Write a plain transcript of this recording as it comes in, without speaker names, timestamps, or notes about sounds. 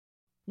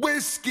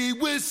Whiskey,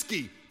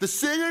 whiskey, the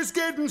singer's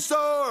getting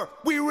sore.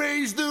 We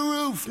raise the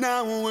roof,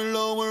 now we're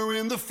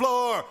lowering the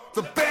floor.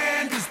 The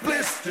band is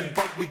blistered,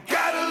 but we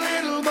got a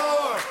little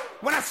more.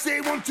 When I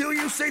say 1, 2,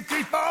 you say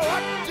 3, 4.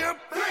 1, 2,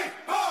 3,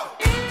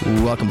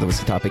 4. Welcome to the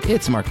Whiskey Topic.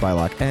 It's Mark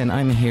Reynier, and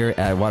I'm here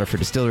at Waterford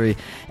Distillery.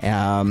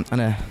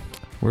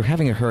 We're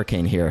having a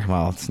hurricane here.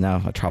 Well, it's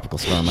now a tropical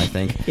storm, I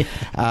think.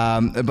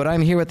 But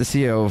I'm here with the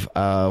CEO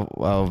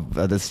of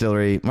the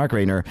distillery, Mark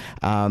Reynier.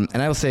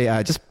 And I will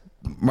say,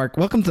 Mark,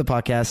 welcome to the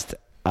podcast.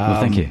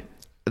 Well, thank you.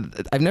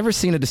 I've never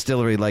seen a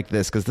distillery like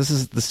this, because the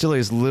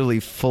distillery is literally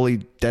fully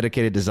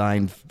dedicated,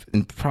 designed,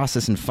 and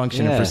process and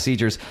function and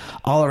procedures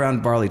all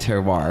around barley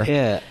terroir.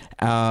 Yeah.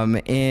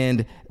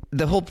 And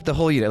the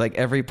whole unit, like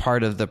every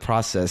part of the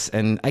process.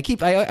 And I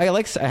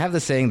have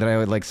the saying that I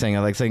would like saying. I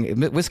like saying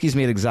whiskey's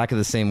made exactly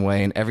the same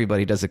way, and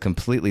everybody does it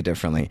completely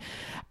differently.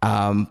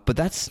 But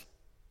that's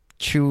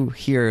true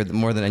here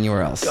more than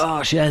anywhere else.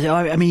 Gosh, yeah.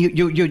 I mean,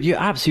 you're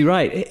absolutely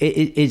right.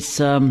 It's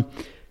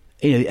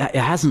it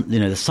hasn't,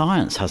 the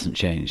science hasn't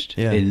changed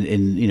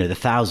in the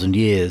 1,000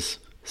 years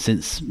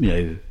since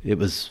it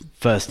was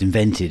first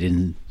invented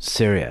in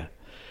Syria.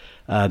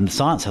 The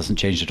science hasn't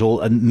changed at all,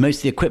 and most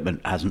of the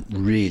equipment hasn't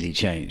really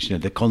changed.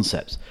 The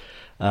concepts,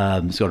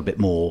 it's got a bit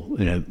more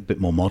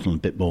modern, a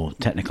bit more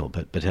technical,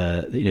 but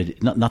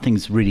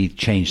nothing's really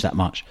changed that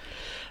much.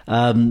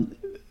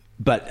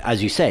 But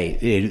as you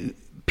say,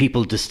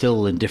 people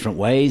distill in different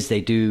ways. They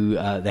do.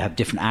 They have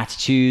different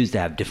attitudes. They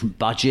have different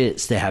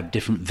budgets. They have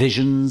different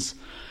visions,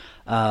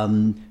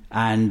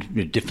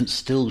 and different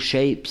still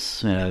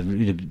shapes.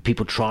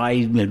 People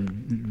try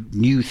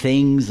new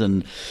things,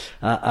 and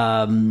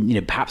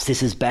perhaps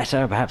this is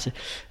better. Perhaps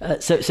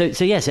so.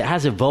 Yes, it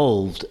has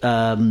evolved.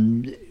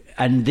 And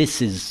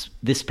this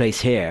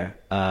place here,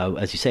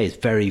 as you say, is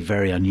very,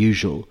 very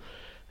unusual.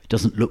 It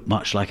doesn't look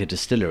much like a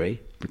distillery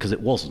because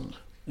it wasn't.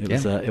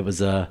 It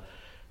was a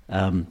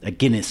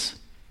Guinness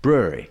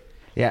brewery.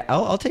 Yeah,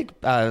 I'll take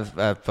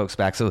folks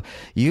back. So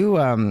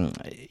you're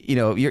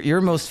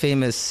most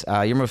famous.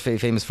 You're most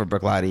famous for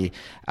Bruichladdich,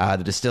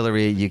 the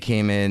distillery. You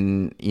came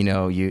in.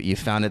 You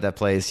founded that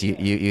place.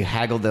 You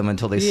haggled them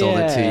until they sold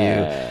it to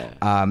you,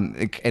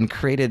 and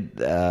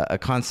created a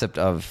concept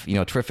of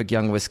terrific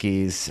young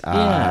whiskies,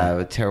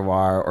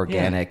 terroir,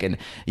 organic, and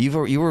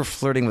you were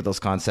flirting with those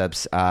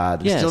concepts. The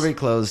distillery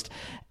closed.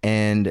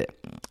 And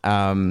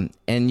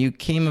you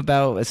came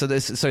about. So the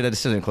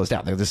distillery closed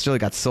out. The distillery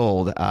got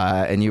sold,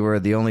 and you were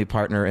the only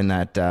partner in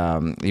that.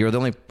 You were the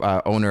only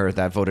owner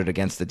that voted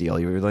against the deal.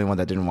 You were the only one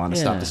that didn't want to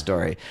stop the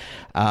story.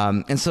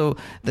 And so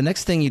the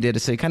next thing you did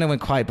is, so you kind of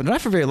went quiet, but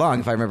not for very long,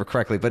 if I remember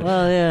correctly. But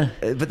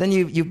But then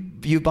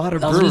you bought a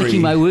brewery. I was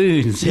licking my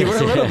wounds. You were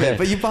a little bit,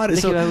 but you bought it.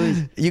 So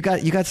you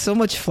got so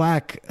much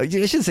flack. I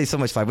shouldn't say so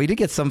much flack, but you did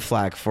get some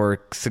flack for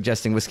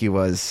suggesting whiskey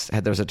there was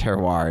a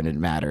terroir and it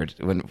mattered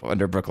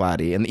under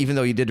Bruichladdich. And even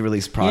though you did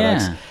release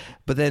products,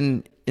 but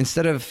then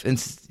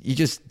you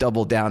just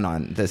doubled down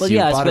on this. Well, you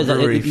bought a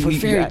brewery for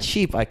very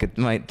cheap.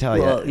 Might tell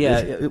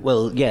you.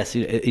 Well, yes,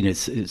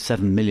 it's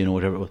 7 million or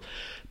whatever it was.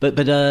 But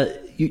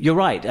you're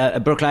right.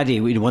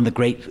 Bruichladdich, one of the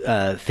great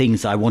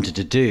things I wanted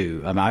to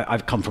do. I mean,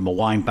 I've come from a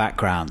wine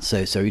background,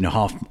 so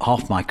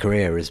half my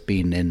career has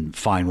been in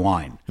fine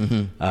wine.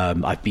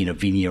 Mm-hmm. I've been a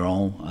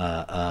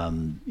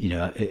vigneron.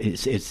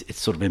 It's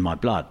sort of in my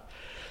blood.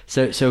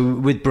 So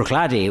with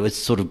Bruichladdich, it was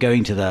sort of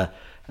going to the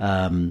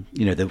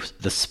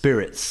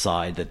spirits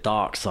side, the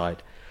dark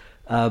side.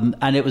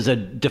 And it was a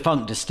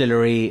defunct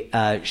distillery,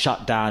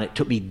 shut down. It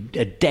took me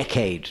a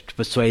decade to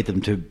persuade them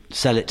to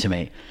sell it to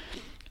me.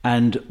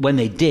 And when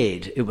they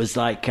did, it was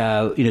like,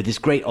 this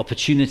great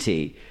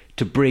opportunity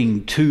to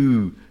bring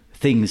two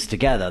things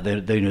together,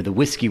 the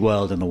whiskey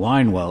world and the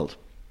wine world,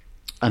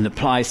 and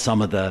apply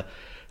some of the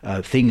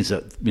things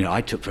that,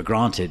 I took for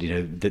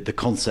granted, the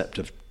concept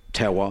of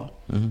terroir,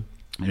 mm-hmm.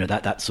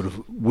 That sort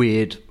of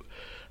weird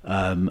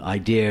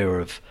idea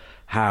of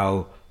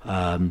how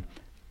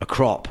a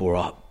crop or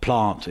a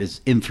plant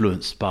is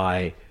influenced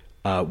by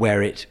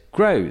where it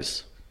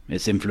grows.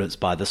 It's influenced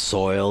by the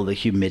soil, the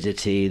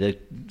humidity, the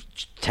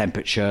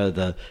temperature,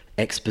 the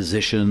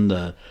exposition,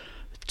 the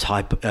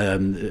type,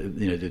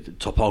 the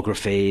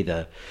topography,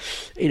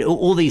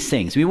 all these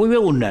things. We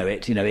all know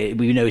it.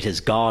 We know it as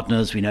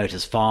gardeners, we know it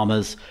as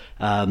farmers,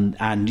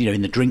 and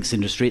in the drinks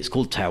industry, it's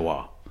called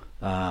terroir.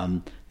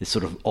 This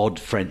sort of odd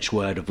French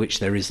word of which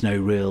there is no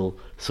real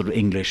sort of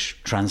English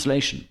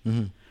translation.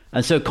 Mm-hmm.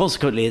 And so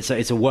consequently,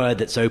 it's a word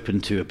that's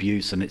open to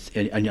abuse, and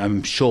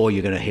I'm sure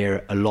you're going to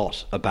hear a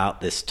lot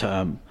about this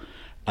term,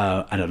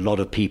 and a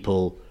lot of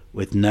people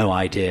with no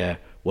idea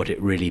what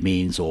it really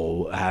means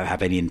or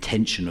have any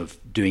intention of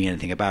doing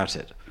anything about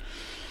it.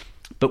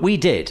 But we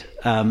did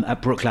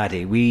at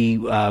Bruichladdich. We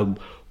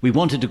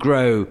wanted to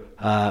grow.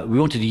 We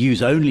wanted to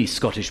use only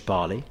Scottish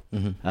barley.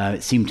 Mm-hmm.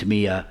 It seemed to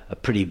me a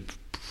pretty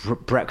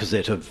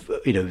prerequisite of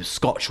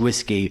Scotch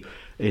whiskey.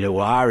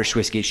 Or Irish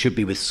whiskey, it should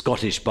be with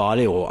Scottish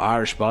barley or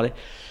Irish barley.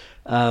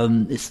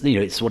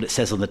 It's what it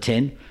says on the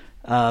tin.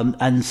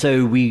 And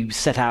so we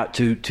set out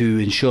to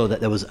ensure that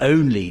there was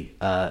only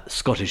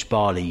Scottish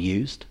barley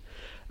used.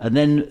 And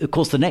then, of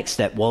course, the next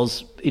step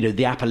was,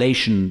 the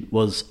appellation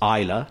was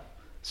Islay.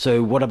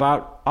 So what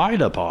about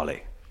Islay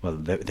barley? Well,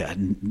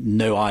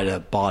 no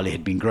Islay barley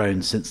had been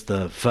grown since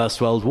the First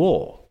World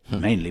War,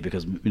 mainly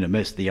because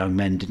most of the young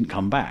men didn't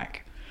come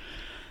back.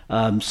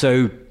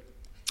 So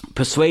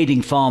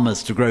persuading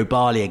farmers to grow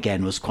barley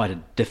again was quite a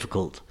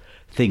difficult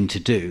thing to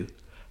do.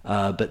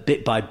 But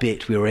bit by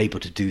bit, we were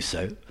able to do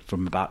so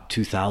from about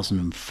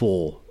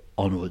 2004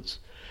 onwards.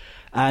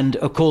 And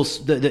of course,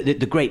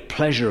 the great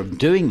pleasure of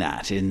doing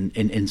that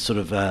in sort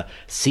of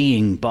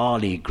seeing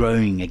barley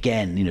growing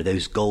again,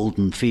 those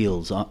golden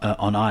fields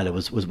on Islay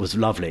was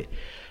lovely.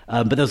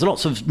 But there was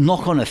lots of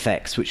knock-on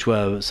effects, which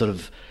were sort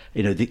of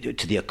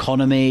to the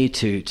economy,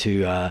 to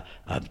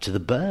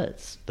the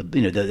birds.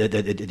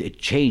 It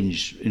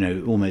changed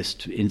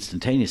almost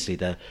instantaneously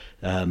the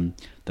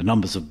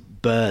numbers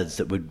of birds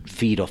that would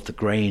feed off the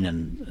grain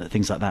and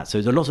things like that. So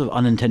there's a lot of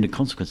unintended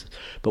consequences.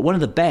 But one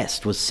of the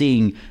best was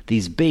seeing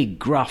these big,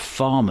 gruff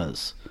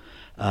farmers,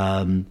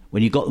 when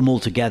you got them all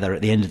together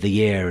at the end of the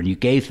year and you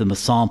gave them a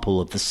sample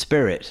of the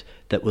spirit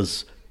that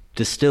was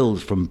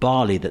distilled from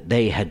barley that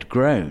they had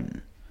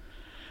grown.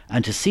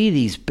 And to see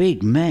these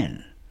big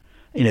men,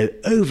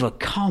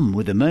 overcome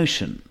with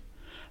emotion,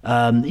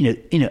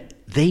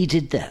 they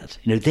did that.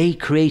 They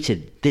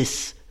created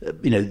this,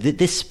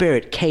 this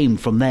spirit came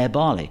from their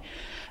barley.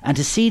 And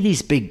to see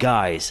these big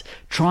guys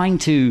trying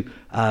to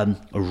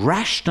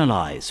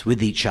rationalize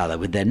with each other,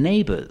 with their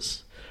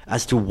neighbors,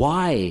 as to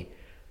why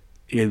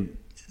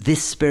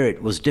this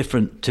spirit was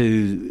different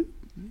to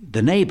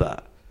the neighbor,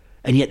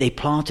 and yet they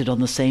planted on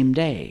the same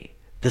day,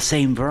 the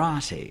same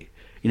variety.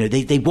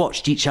 They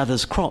watched each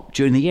other's crop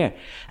during the year,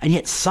 and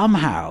yet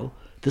somehow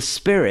the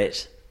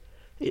spirit,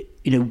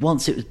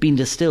 once it was been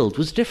distilled,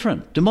 was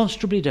different,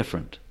 demonstrably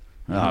different.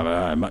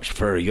 I much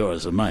prefer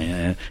yours than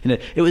mine.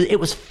 It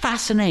was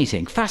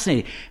fascinating,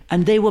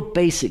 and they were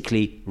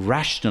basically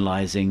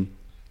rationalising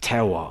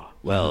terroir.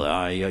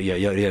 Well,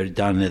 you're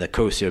down near the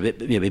coast. You're a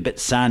bit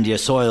sandier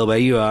soil where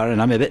you are,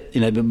 and I'm a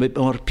bit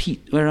more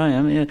peat where I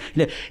am.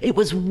 It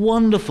was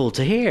wonderful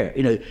to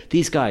hear.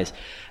 These guys,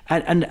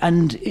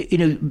 and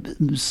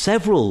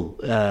several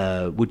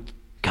would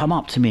come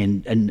up to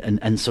me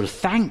and sort of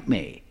thank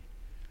me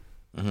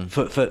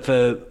for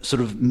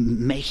sort of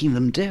making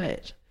them do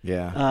it.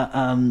 Yeah.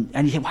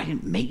 And you think, why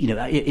didn't make?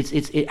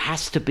 It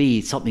has to be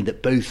something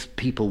that both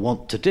people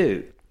want to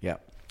do. Yeah.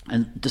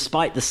 And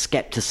despite the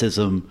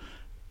skepticism,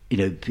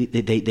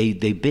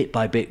 they bit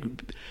by bit,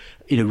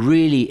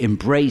 really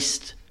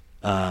embraced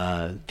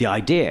the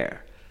idea,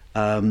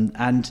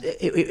 and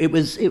it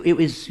was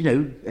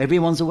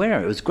everyone's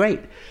aware. It was great.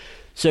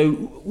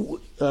 So,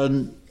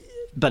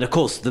 but of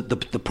course,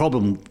 the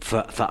problem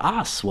for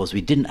us was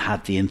we didn't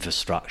have the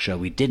infrastructure.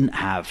 We didn't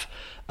have.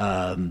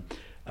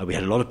 We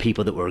had a lot of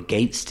people that were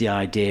against the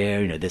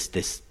idea,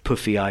 this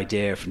puffy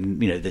idea from,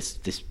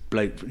 this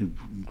bloke who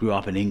grew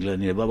up in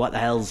England, well, what the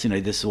hell's,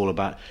 this all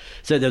about?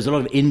 So there was a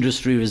lot of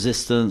industry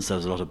resistance, there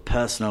was a lot of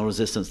personal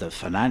resistance, there was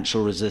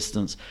financial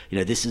resistance,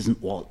 this isn't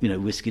what,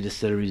 whiskey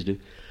distilleries do.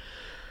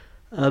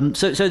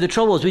 So the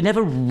trouble was we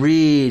never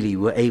really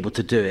were able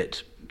to do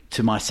it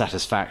to my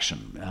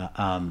satisfaction.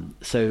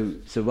 So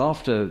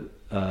after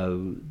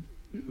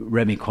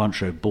Remy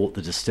Cointreau bought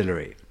the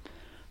distillery,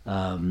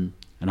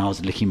 and I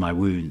was licking my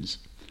wounds,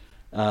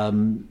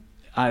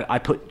 I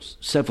put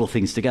several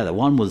things together.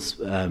 One was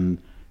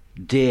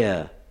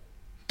dear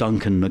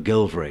Duncan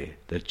McGilvray,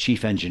 the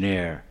chief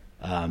engineer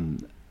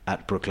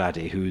at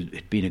Bruichladdich, who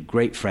had been a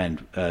great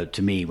friend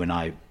to me when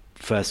I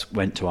first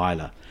went to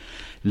Islay.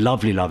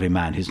 Lovely, lovely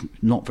man, who's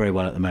not very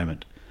well at the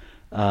moment.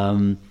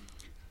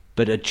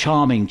 But a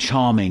charming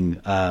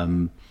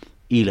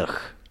Elach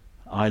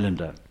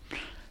Islander.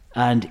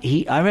 And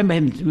I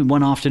remember him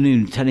one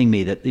afternoon telling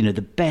me that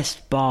the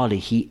best barley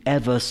he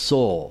ever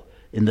saw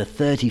in the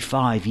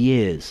 35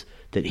 years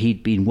that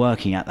he'd been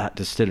working at that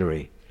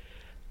distillery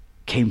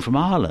came from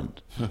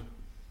Ireland. Huh.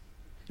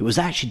 It was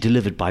actually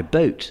delivered by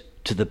boat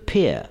to the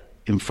pier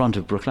in front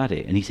of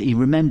Bruichladdich, and he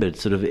remembered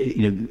sort of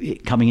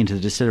it coming into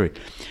the distillery.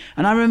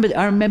 And I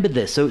remembered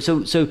this. So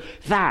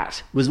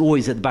that was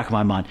always at the back of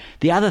my mind.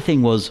 The other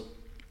thing was,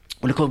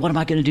 well, of course, what am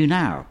I going to do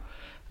now?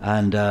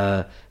 And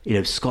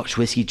Scotch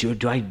whiskey,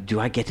 do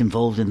I get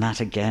involved in that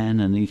again?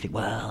 And you think,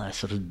 well, I've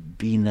sort of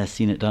been there,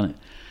 seen it, done it.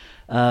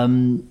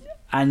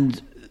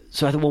 And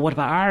so I thought, well, what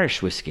about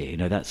Irish whiskey?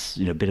 That's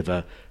a bit of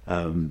a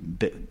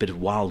bit of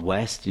Wild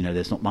West.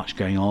 There's not much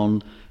going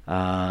on.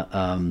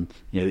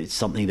 It's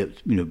something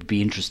that would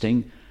be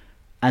interesting.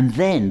 And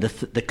then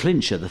the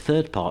clincher, the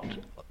third part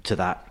to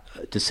that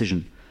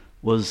decision,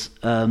 was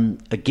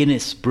a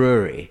Guinness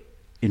brewery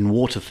in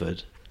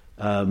Waterford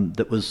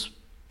that was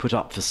put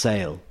up for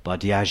sale by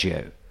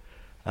Diageo,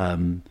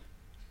 and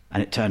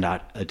it turned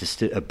out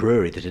a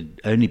brewery that had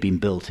only been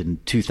built in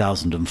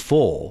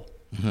 2004,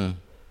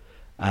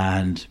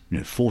 and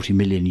 40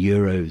 million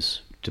euros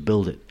to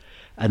build it,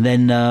 and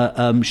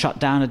then shut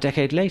down a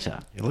decade later.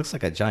 It looks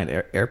like a giant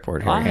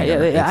airport here.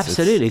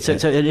 Absolutely. So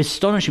an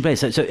astonishing place.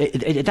 So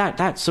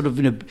that sort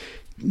of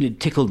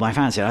tickled my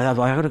fancy. I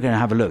got to go and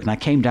have a look, and I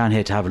came down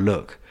here to have a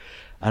look.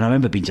 And I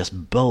remember being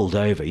just bowled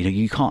over.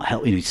 You can't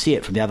help. You see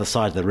it from the other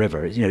side of the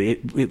river.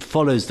 It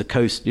follows the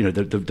coast.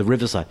 The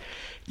riverside.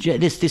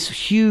 This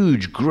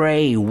huge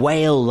grey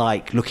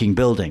whale-like looking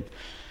building,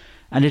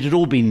 and it had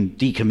all been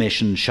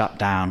decommissioned, shut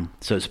down.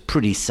 So it's a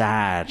pretty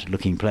sad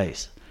looking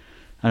place.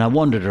 And I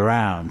wandered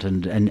around,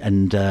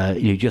 and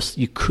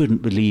you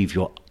couldn't believe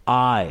your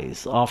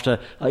eyes after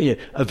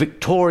a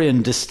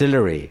Victorian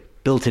distillery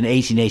built in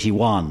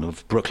 1881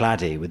 of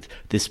Bruichladdich with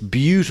this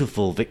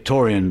beautiful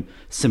Victorian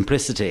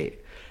simplicity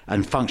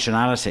and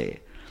functionality.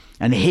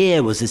 And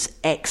here was this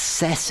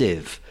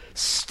excessive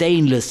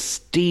stainless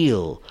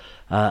steel,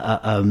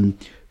 hums.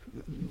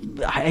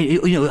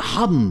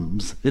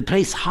 The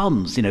place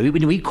hums.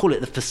 We call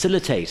it the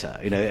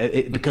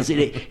facilitator. Because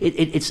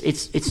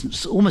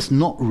it's almost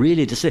not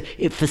really distilled.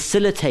 It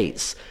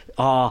facilitates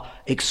our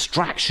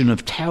extraction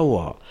of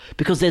terroir,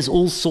 because there's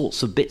all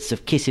sorts of bits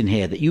of kit in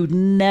here that you'd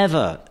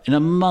never, in a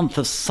month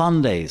of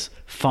Sundays,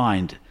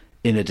 find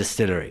in a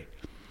distillery.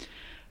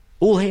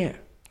 All here.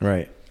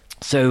 Right.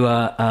 So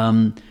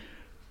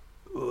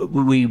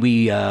we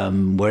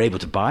were able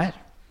to buy it.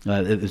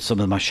 Some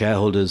of my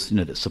shareholders,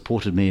 that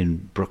supported me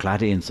in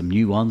Bruichladdich, and some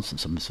new ones, and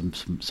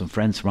some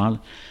friends from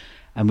Ireland,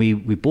 and we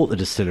bought the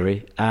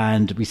distillery,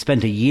 and we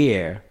spent a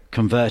year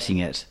converting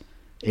it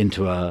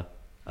into a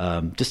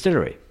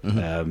distillery.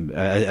 Mm-hmm.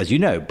 As you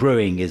know,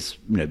 brewing is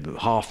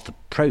half the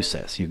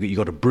process. You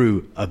got to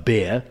brew a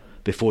beer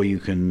before you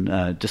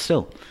can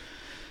distill.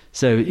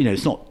 So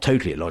it's not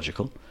totally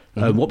illogical.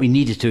 Mm-hmm. What we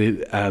needed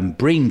to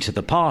bring to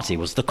the party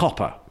was the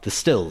copper, the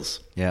stills.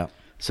 Yeah.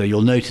 So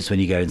you'll notice when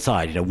you go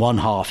inside, one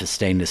half is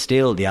stainless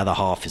steel, the other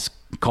half is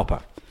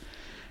copper.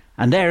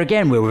 And there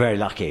again, we were very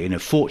lucky,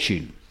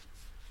 fortune.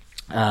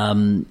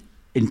 In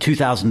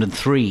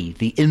 2003,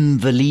 the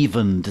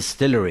Inverleven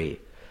Distillery,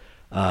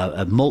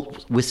 a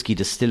malt whiskey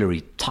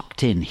distillery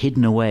tucked in,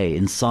 hidden away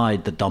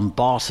inside the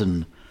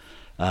Dumbarton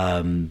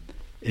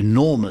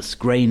enormous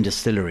grain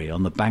distillery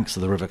on the banks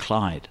of the River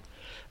Clyde,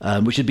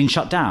 which had been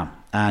shut down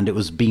and it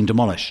was being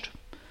demolished.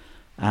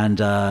 And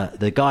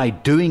the guy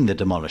doing the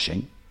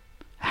demolishing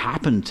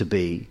happened to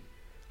be,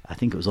 I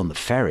think it was on the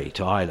ferry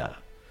to Islay,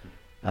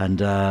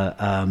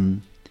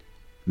 and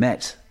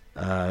met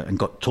and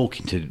got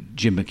talking to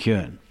Jim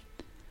McEwen,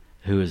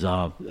 who is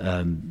our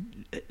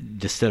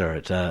distiller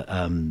at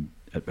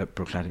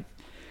Bruichladdich.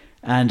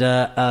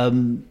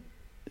 And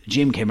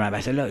Jim came around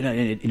and said, look,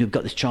 we've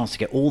got this chance to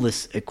get all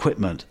this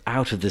equipment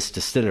out of this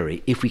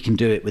distillery if we can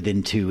do it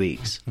within 2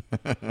 weeks.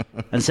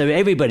 And so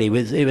everybody it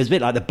was a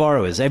bit like the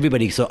borrowers.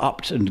 Everybody sort of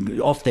upped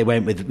and off they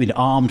went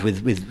armed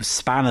with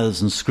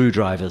spanners and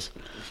screwdrivers.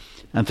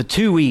 And for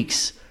 2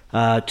 weeks,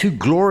 2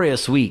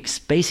 glorious weeks,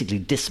 basically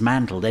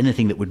dismantled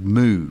anything that would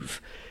move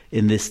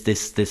in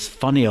this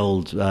funny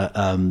old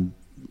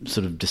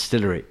sort of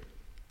distillery.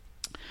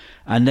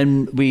 And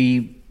then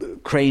we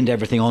craned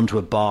everything onto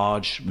a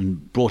barge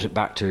and brought it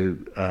back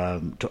to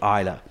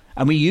Islay.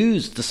 And we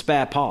used the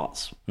spare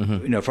parts,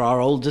 mm-hmm. For our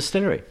old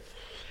distillery.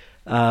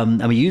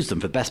 And we used them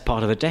for the best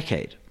part of a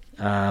decade.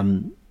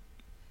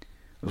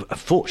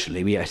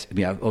 Fortunately, we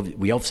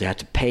obviously had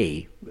to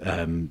pay,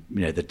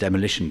 the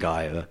demolition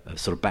guy a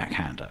sort of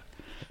backhander.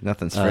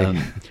 Nothing's free.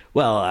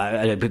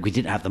 But we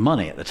didn't have the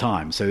money at the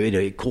time, so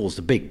it caused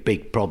a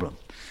big problem.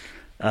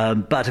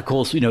 But of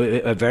course,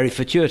 a very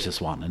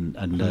fortuitous one, and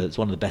mm-hmm. It's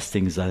one of the best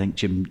things I think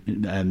Jim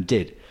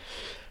did.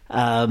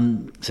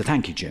 So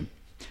thank you, Jim.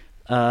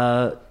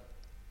 And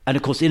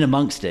of course, in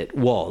amongst it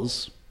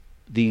was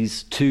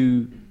these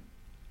 2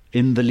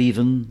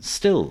 Inverleven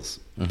stills,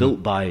 mm-hmm.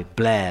 built by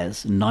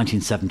Blair's in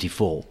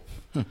 1974,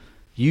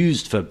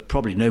 used for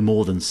probably no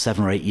more than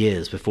 7 or 8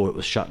 years before it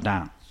was shut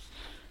down.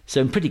 So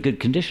in pretty good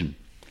condition.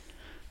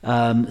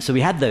 So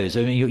we had those.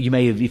 I mean, you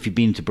may have, if you've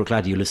been to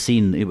Bruichladdich, you'll have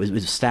seen it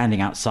was standing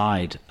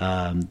outside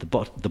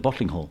the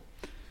bottling hall,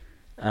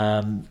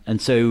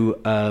 and so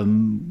I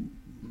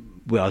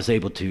was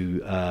able to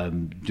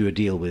do a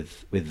deal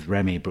with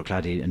Remy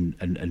Bruichladdich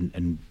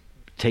and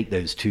take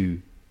those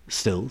 2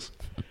 stills.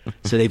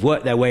 So they've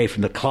worked their way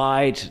from the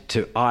Clyde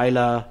to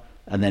Islay,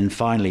 and then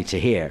finally to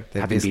here,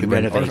 having been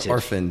renovated.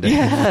 Orphaned.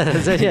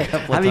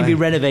 Having been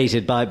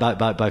renovated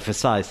by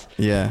Forsyth,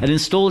 and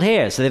installed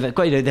here. So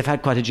they've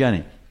had quite a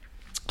journey.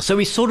 So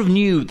we sort of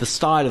knew the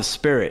style of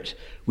spirit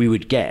we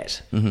would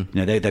get.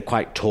 Mm-hmm. They're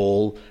quite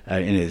tall,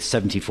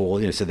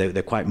 74. So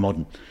they're quite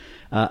modern.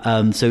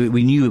 So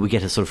we knew we would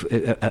get a sort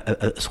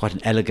of quite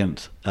an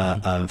elegant,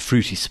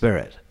 fruity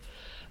spirit.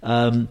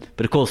 But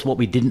of course, what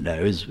we didn't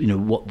know is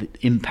what the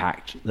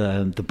impact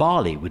the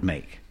barley would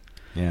make.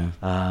 Yeah.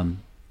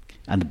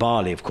 And the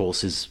barley, of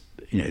course, is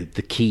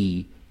the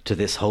key to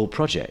this whole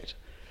project.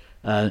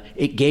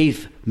 It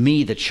gave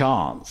me the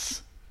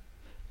chance,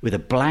 with a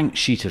blank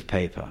sheet of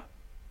paper,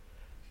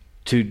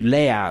 to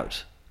lay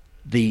out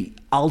the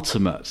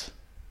ultimate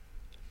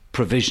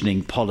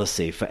provisioning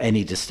policy for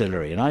any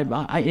distillery. And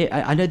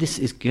I know this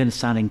is going to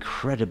sound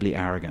incredibly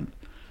arrogant,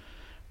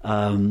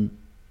 but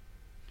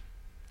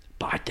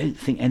I don't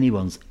think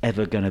anyone's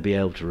ever going to be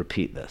able to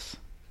repeat this,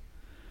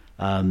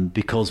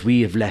 because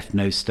we have left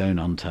no stone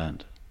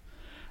unturned.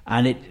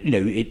 And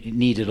it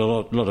needed a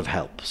lot of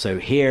help. So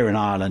here in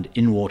Ireland,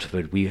 in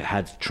Waterford, we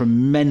had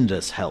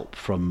tremendous help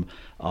from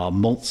our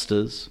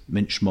maltsters,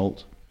 Minch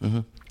Malt,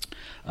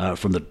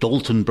 from the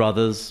Dalton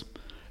brothers,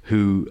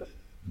 who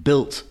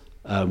built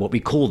what we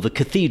call the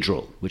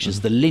cathedral, which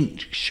is the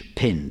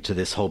linchpin to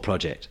this whole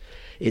project.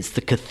 It's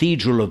the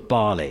cathedral of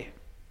barley.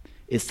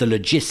 It's the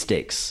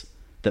logistics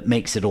that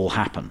makes it all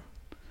happen.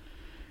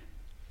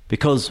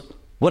 Because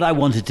what I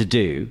wanted to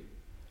do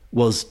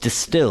was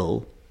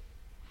distill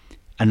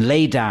and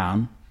lay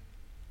down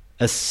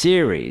a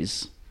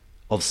series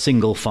of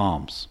single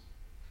farms.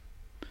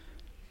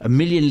 1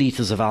 million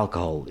litres of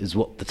alcohol is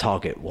what the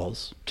target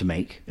was to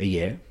make a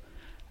year.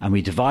 And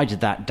we divided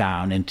that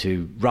down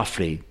into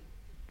roughly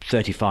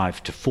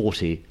 35 to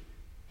 40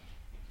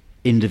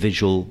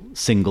 individual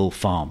single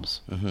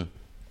farms,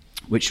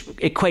 which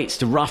equates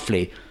to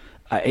roughly,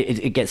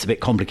 it gets a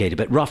bit complicated,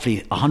 but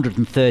roughly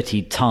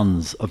 130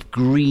 tons of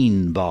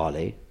green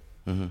barley.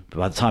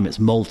 By the time it's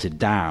malted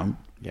down,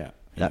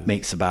 that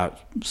makes about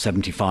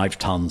 75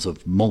 tons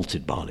of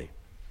malted barley.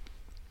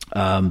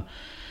 But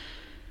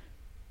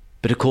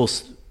of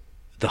course,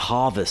 the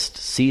harvest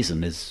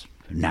season is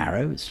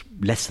narrow. It's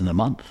less than a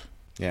month.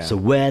 So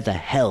where the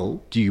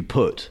hell do you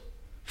put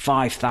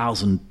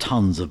 5,000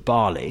 tons of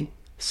barley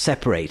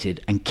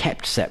separated and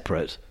kept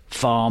separate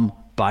farm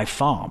by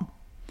farm?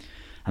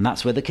 And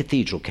that's where the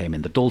cathedral came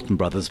in. The Dalton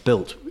brothers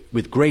built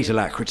with great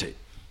alacrity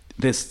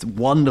this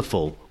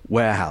wonderful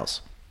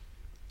warehouse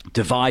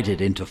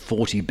divided into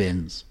 40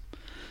 bins.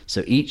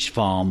 So each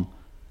farm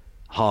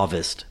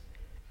harvest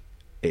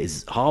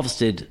is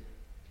harvested,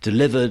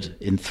 delivered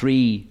in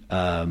 3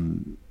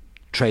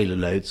 trailer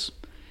loads,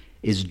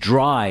 is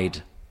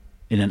dried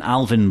in an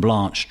Alvin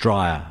Blanche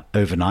dryer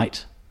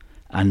overnight,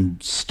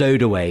 and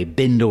stowed away,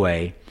 binned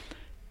away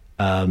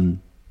in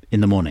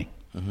the morning.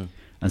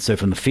 And so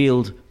from the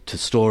field to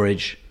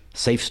storage,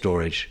 safe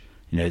storage,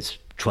 it's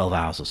 12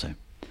 hours or so.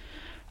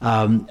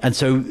 And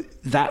so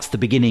that's the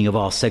beginning of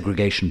our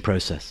segregation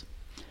process.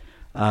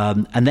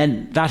 And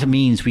then that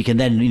means we can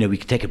then, we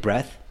can take a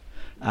breath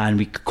and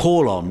we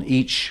call on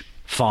each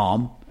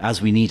farm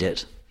as we need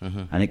it.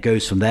 And it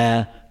goes from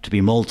there to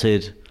be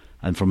malted,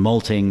 and from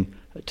malting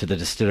to the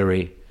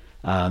distillery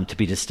to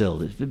be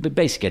distilled. It's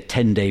basically a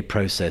 10-day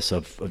process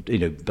of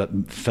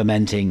but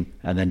fermenting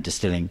and then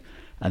distilling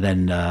and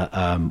then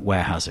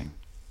warehousing.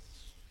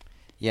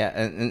 Yeah,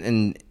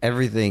 and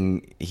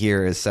everything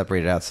here is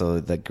separated out. So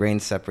the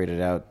grain's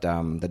separated out,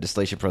 the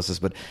distillation process,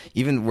 but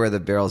even where the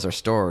barrels are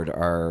stored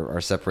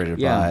are separated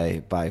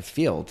by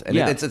field. And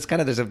it's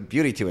kind of, there's a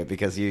beauty to it,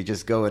 because you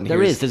just go and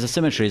there's a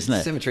symmetry, isn't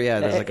it? Symmetry, yeah.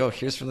 There's like,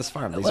 here's from this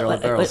farm. These are all the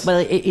barrels.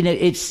 Well,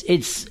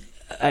 it's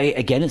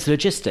again, it's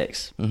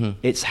logistics.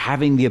 It's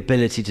having the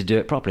ability to do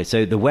it properly.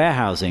 So the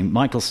warehousing,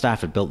 Michael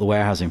Stafford built the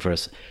warehousing for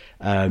us.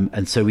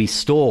 And so we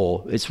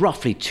store, it's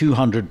roughly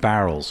 200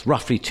 barrels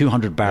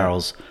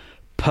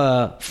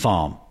per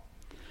farm.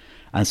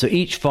 And so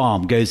each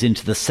farm goes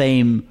into the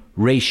same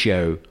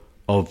ratio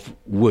of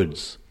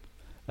woods,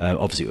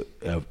 obviously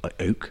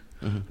oak,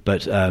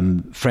 but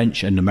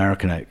French and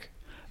American oak.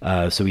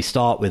 So we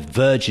start with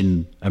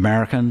virgin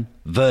American,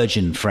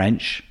 virgin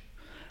French,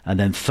 and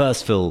then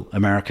first fill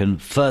American,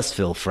 first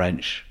fill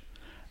French,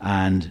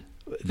 and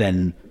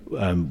then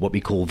what we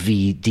call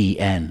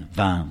VDN,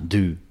 vin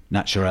du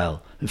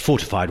naturel,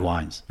 fortified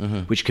wines,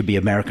 which could be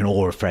American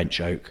or a French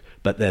oak,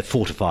 but they're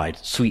fortified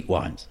sweet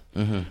wines.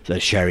 So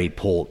sherry,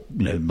 port,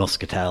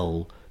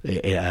 muscatel,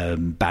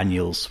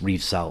 Banyuls,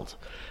 Reef Salt.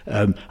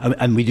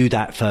 And we do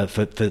that for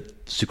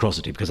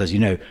sucrosity, because as you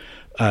know,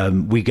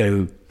 we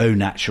go au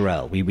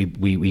naturel. We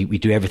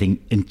do everything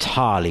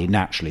entirely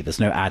naturally. There's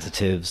no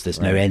additives, there's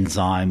no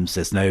enzymes,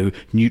 there's no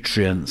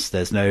nutrients,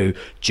 there's no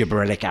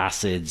gibberellic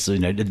acids,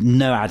 no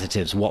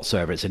additives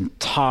whatsoever. It's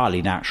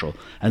entirely natural.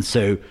 And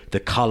so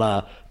the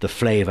color, the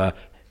flavor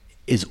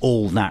is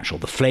all natural.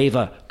 The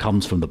flavor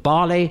comes from the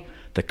barley,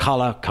 the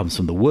color comes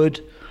from the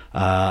wood.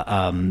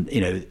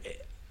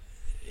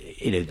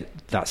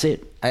 That's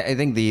it. I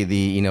think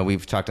the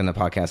we've talked on the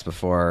podcast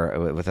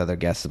before with other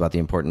guests about the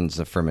importance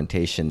of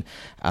fermentation.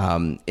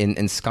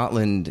 In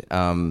Scotland,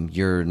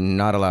 you're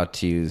not allowed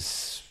to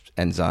use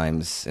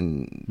enzymes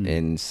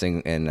in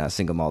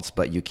single malts,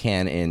 but you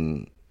can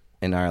in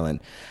Ireland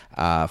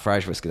for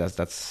Irish whiskey.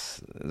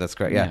 That's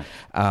correct. Yeah.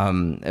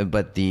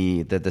 But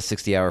the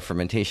 60-hour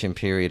fermentation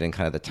period and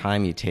kind of the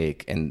time you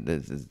take, and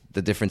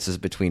the differences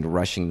between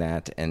rushing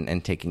that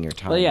and taking your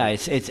time. Well, yeah,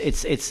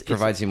 it's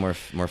provides you more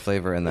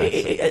flavor in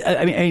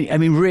that. I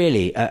mean,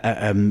 really,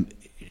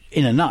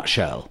 in a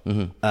nutshell,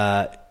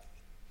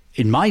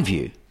 in my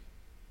view,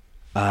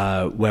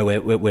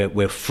 where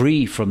we're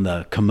free from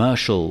the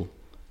commercial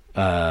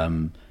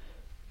demands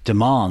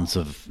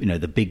of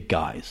the big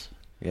guys.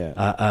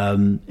 Yeah.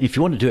 If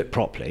you want to do it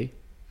properly,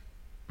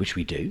 which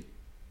we do,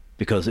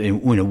 because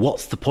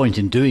what's the point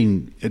in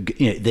doing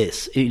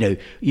this?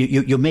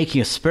 You're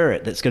making a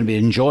spirit that's going to be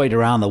enjoyed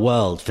around the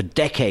world for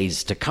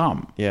decades to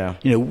come. Yeah.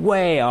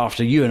 Way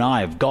after you and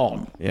I have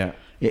gone. Yeah.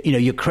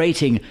 You're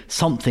creating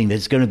something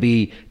that's going to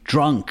be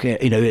drunk.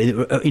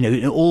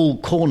 In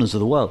all corners of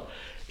the world.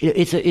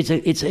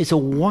 it's a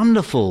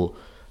wonderful.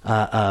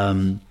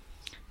 Sort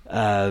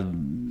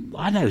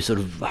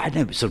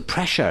of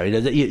pressure.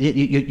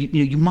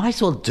 You might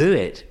as well do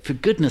it, for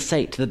goodness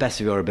sake, to the best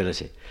of your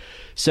ability.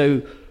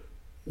 So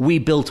we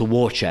built a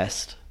war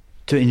chest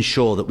to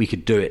ensure that we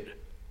could do it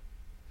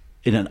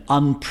in an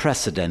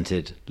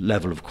unprecedented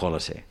level of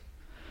quality.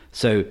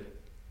 So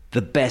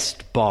the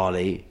best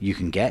barley you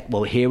can get,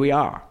 well, here we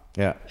are.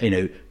 Yeah.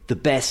 The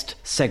best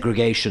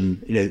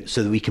segregation,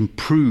 so that we can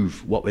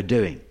prove what we're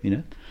doing,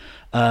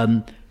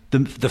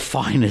 the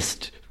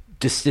finest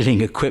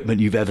distilling equipment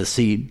you've ever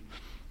seen,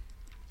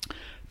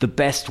 the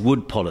best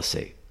wood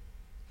policy.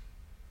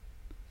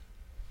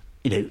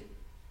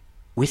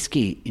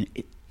 Whiskey,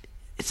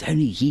 it's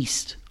only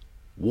yeast,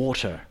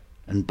 water,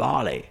 and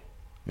barley.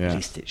 Yeah. At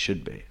least it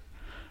should be.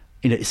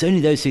 It's only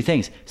those two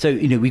things. So,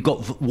 we've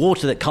got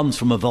water that comes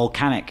from a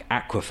volcanic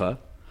aquifer,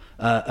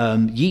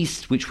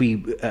 yeast, which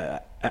we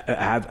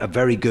have a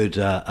very good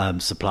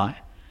supply,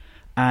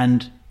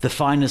 and the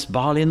finest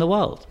barley in the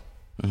world.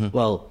 Mm-hmm.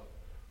 Well,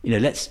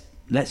 let's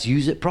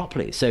use it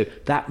properly. So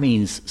that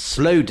means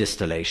slow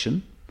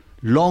distillation,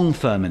 long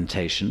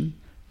fermentation,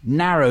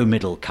 narrow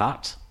middle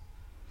cut,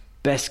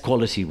 best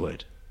quality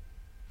wood.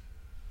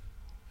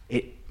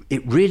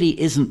 It really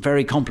isn't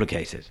very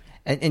complicated.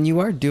 And you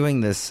are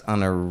doing this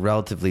on a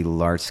relatively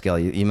large scale.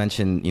 You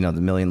mentioned, the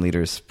 1 million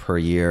liters per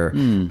year.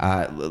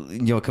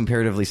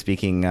 Comparatively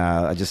speaking,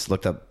 I just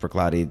looked up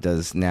Bruichladdich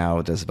does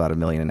about 1.5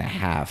 million.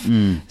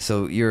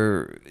 So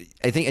you're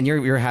happy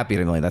at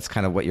 1 million. That's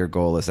kind of what your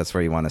goal is. That's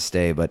where you want to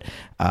stay. But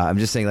I'm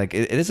just saying, like,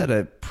 it is at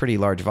a pretty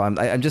large volume.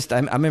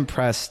 I'm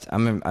impressed.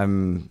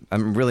 I'm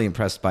really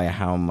impressed by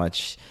how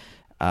much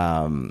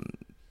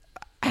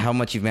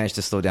you've managed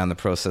to slow down the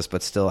process,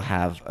 but still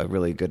have a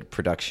really good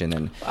production.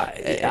 And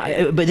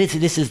but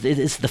this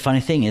is the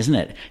funny thing, isn't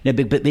it?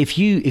 But if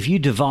you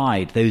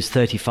divide those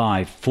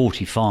 35,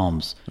 40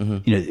 farms,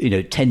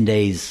 10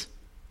 days,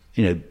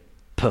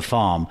 per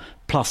farm,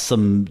 plus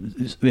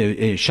some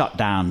shut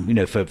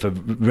down, for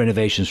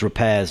renovations,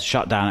 repairs,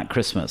 shut down at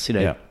Christmas,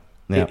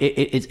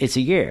 it's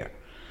a year.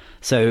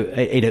 So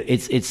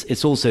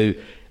it's also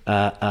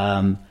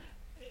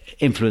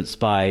influenced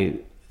by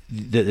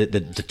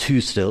the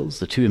two stills,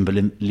 the two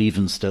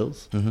Inbeliven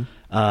stills,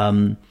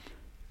 and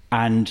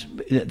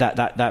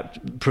that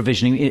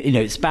provisioning.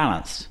 It's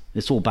balanced.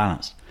 It's all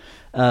balanced.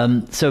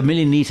 So 1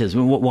 million liters.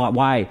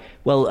 Why?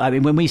 Well, I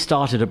mean, when we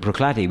started at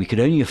Bruichladdich, we could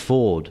only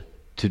afford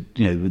to,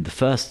 the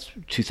first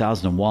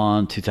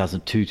 2001,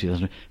 2002,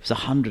 2000, it was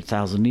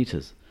 100,000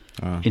 liters.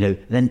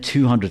 Then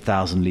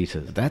 200,000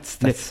 liters. That's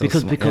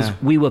so because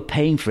we were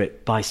paying for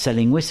it by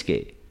selling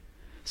whiskey.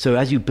 So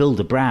as you build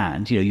a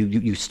brand,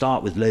 you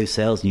start with low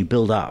sales and you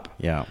build up.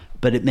 Yeah.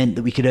 But it meant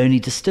that we could only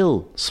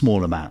distill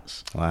small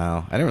amounts.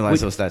 Wow. I didn't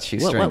realize it was that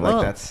shoestring.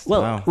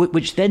 Wow.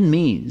 Which then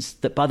means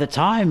that by the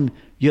time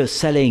you're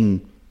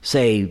selling,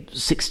 say,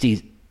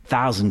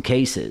 60,000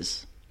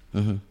 cases,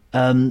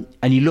 and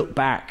you look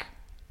back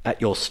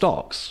at your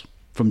stocks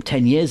from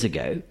 10 years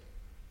ago,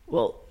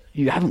 well,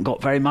 you haven't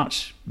got very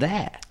much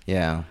there.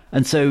 Yeah.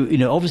 And so,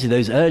 obviously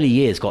those early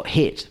years got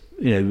hit,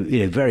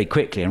 very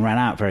quickly and ran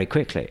out very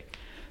quickly.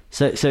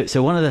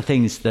 So one of the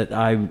things that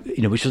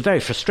which was very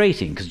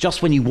frustrating, because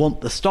just when you want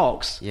the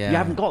stocks, you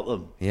haven't got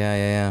them.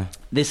 Yeah.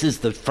 This is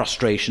the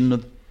frustration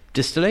of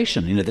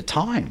distillation, the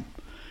time.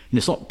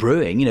 It's not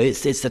brewing,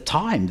 it's the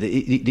time that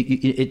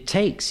it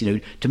takes,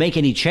 to make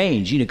any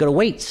change. Got to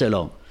wait so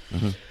long.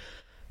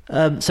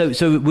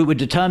 So we were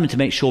determined to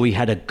make sure we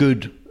had a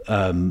good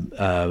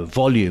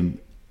volume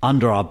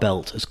under our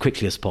belt as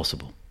quickly as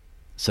possible.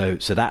 So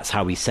that's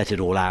how we set it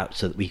all out,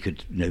 so that we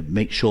could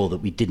make sure that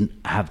we didn't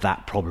have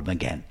that problem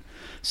again.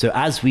 So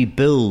as we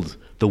build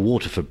the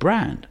Waterford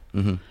brand,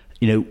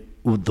 the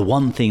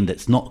one thing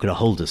that's not going to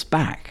hold us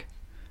back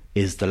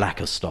is the lack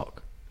of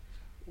stock.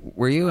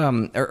 Were you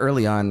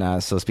early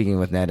on? So speaking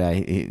with Ned,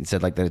 he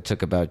said that it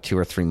took about 2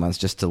 or 3 months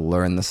just to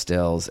learn the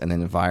stills and the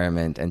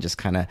environment, and just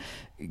kind of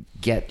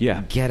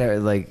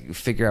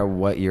figure out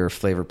what your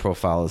flavor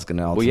profile is going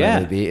to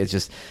ultimately be. It's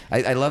just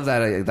I love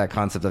that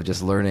concept of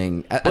just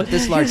learning at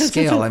this large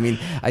scale. I mean,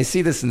 I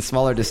see this in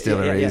smaller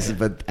distilleries,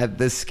 but at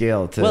this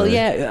scale.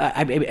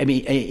 I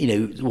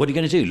mean, what are you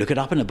going to do? Look it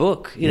up in a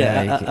book.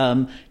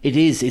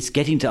 It's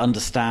getting to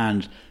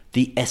understand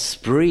the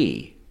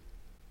esprit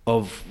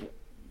of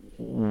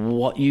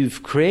what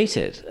you've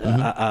created.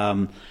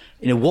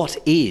 What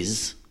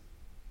is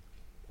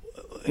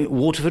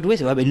Waterford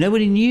Whisky? I mean,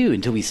 nobody knew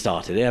until we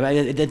started.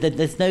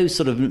 There's no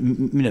sort of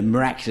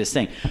miraculous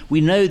thing.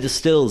 We know the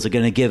stills are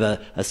going to give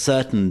a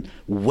certain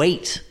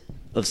weight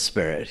of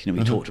spirit.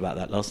 We talked about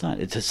that last night.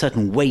 It's a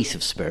certain weight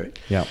of spirit.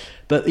 Yeah.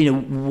 But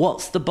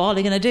what's the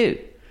barley going to do?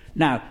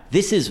 Now,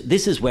 this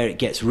is where it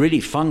gets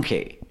really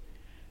funky,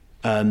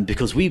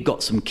 because we've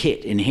got some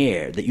kit in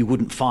here that you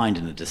wouldn't find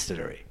in a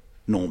distillery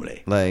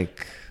normally.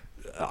 Like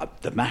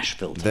the mash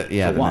filter.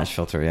 The mash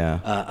filter,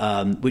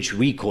 which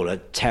we call a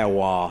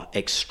terroir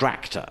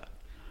extractor.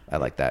 I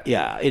like that.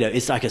 Yeah,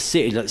 it's like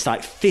it's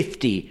like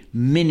 50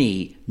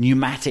 mini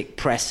pneumatic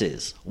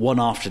presses, one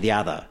after the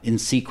other in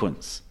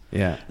sequence.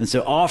 Yeah. And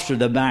so after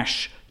the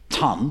mash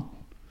tun,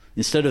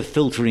 instead of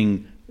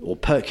filtering or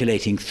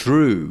percolating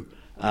through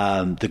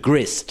the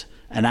grist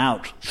and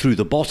out through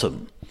the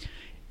bottom,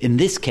 in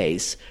this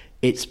case,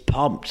 it's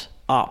pumped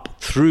up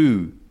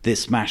through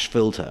this mash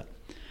filter.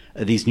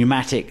 These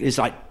pneumatic, it's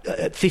like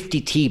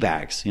 50 tea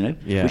bags,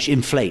 which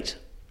inflate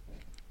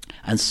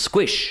and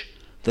squish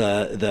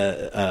the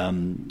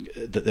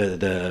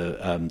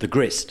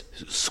grist,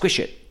 squish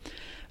it,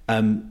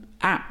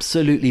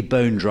 absolutely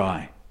bone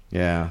dry.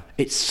 Yeah,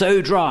 it's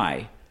so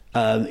dry,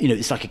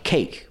 it's like a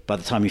cake by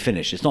the time you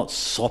finish. It's not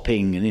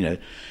sopping, and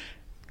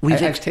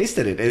I've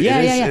tasted it. It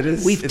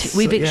is.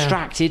 We've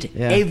extracted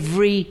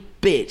every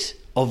bit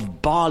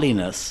of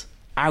barleyness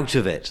out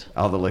of it.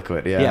 All the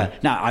liquid, yeah. Yeah.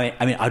 Now,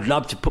 I mean, I'd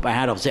love to put my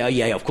hand up and say, oh,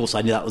 yeah, of course,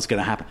 I knew that was going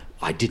to happen.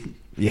 I didn't.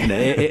 Yeah.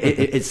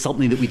 It's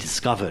something that we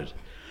discovered.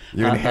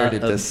 You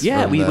inherited this.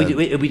 Yeah,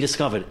 we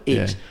discovered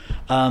it.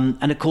 Yeah.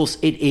 And, of course,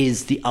 it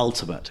is the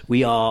ultimate.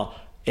 We are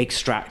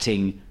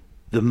extracting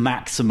the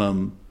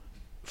maximum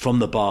from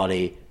the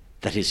barley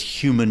that is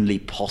humanly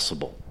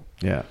possible.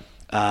 Yeah.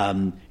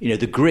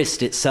 The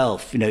grist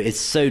itself, is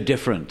so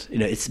different.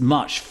 It's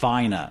much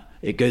finer.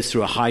 It goes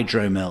through a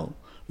hydro mill,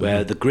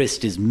 where the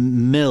grist is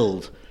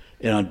milled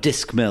in a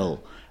disc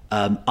mill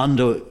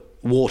under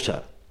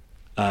water,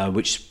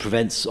 which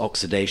prevents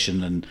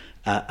oxidation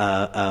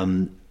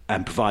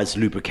and provides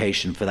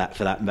lubrication for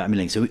that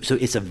milling. So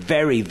it's a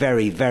very,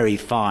 very, very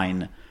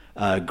fine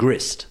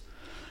grist,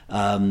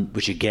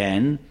 which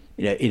again,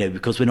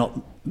 because we're not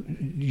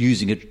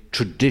using a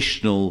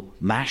traditional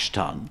mash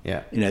tun,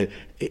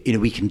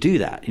 we can do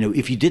that.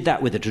 If you did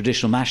that with a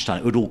traditional mash tun,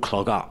 it would all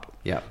clog up.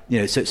 Yeah.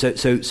 So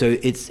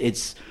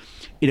it's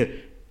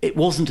it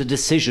wasn't a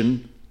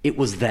decision; it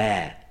was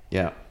there.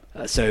 Yeah.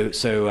 So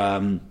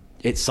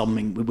it's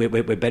something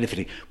we're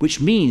benefiting,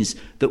 which means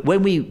that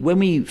when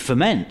we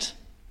ferment,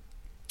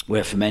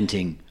 we're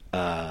fermenting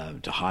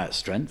to higher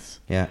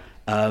strengths. Yeah.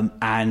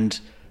 And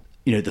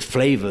the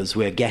flavors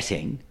we're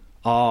getting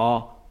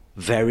are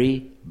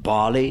very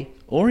barley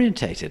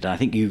orientated. And I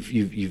think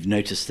you've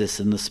noticed this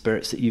in the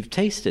spirits that you've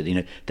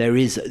tasted. There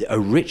is a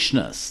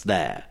richness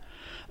there,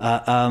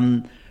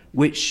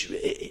 which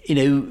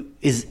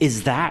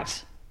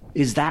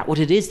is that what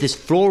it is? This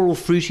floral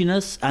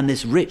fruitiness and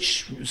this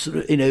rich,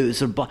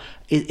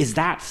 is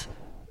that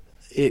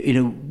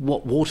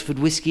what Waterford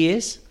whiskey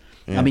is?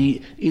 Yeah. I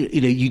mean,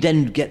 you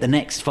then get the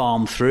next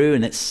farm through,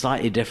 and it's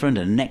slightly different,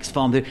 and next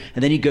farm through,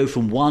 and then you go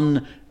from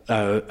one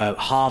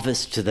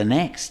harvest to the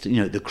next.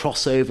 The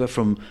crossover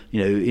from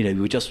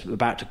we're just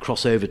about to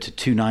cross over to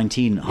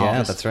 219 harvest.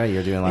 Yeah, that's right.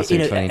 You're doing last year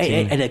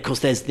 2018, and of course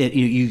there's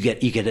you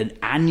get an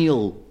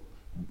annual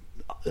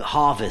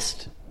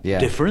harvest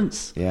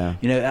difference. Yeah.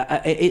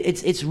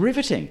 It's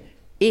riveting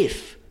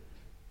if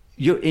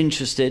you're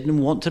interested and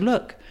want to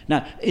look.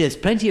 Now, there's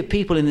plenty of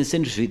people in this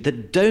industry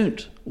that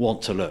don't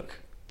want to look.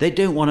 They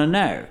don't want to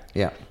know.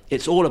 Yeah.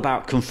 It's all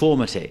about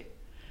conformity.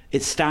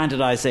 It's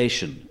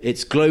standardization.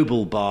 It's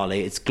global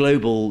barley. It's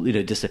global,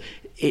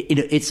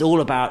 it's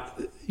all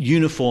about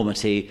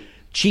uniformity,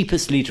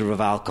 cheapest liter of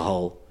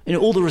alcohol.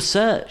 All the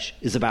research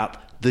is about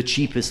the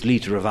cheapest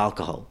liter of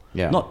alcohol,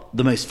 not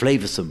the most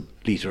flavoursome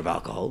liter of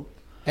alcohol.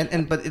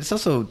 But it's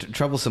also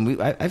troublesome.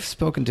 I've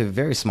spoken to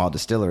very small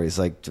distilleries,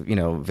 like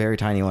very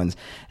tiny ones,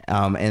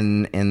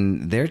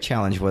 and their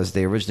challenge was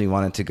they originally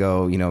wanted to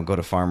go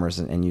to farmers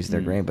and use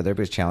their grain, but their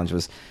biggest challenge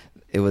was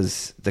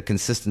the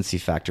consistency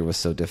factor was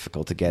so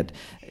difficult to get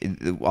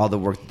all the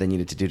work that they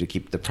needed to do to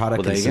keep the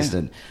product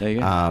consistent. There you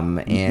go.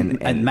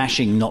 And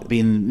mashing not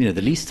being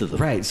the least of them.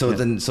 Right. So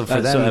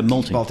for them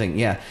malting.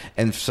 Yeah.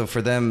 And so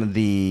for them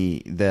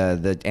the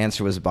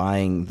answer was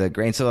buying the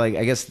grain. So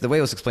I guess the way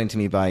it was explained to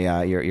me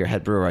by your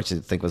head brewer, which I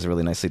think was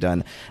really nicely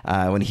done,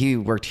 when he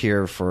worked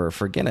here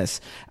for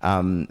Guinness,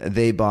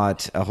 they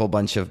bought a whole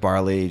bunch of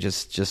barley,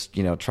 just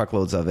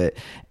truckloads of it,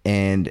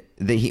 and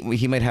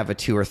he might have a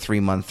 2 or 3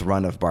 month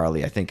run of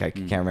barley. I think I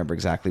can't remember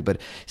exactly,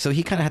 but so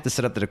he kind of had to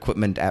set up that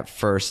equipment at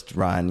first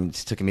run. It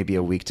took him maybe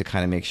a week to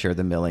kind of make sure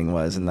the milling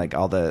was and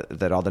all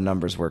the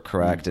numbers were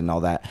correct and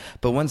all that.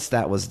 But once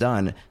that was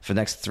done, for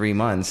the next 3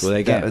 months,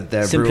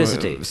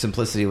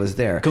 simplicity was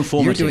there.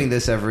 Conformity. You're doing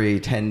this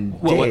every 10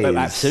 days. Well,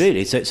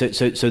 absolutely.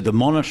 So the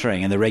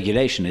monitoring and the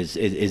regulation is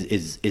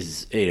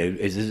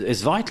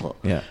vital.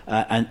 Yeah.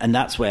 And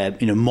that's where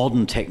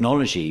modern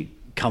technology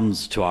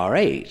comes to our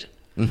aid.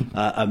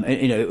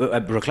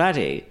 At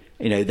Bruichladdich,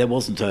 there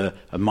wasn't a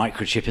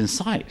microchip in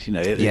sight.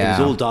 It was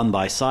all done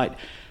by sight.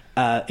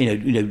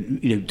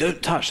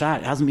 Don't touch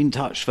that. It hasn't been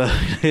touched for.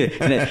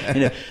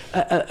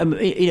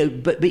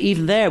 But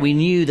even there, we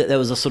knew that there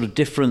was a sort of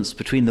difference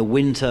between the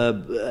winter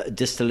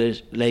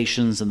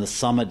distillations and the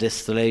summer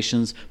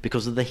distillations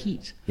because of the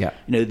heat. Yeah.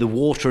 The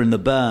water in the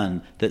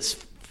burn that's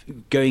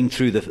going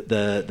through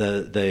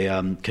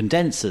the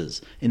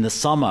condensers in the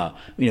summer,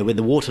 when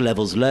the water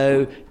level's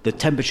low, the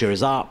temperature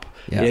is up.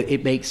 Yeah.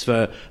 It makes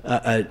for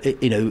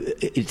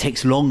it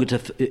takes longer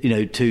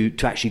to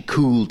actually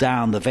cool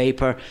down the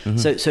vapor.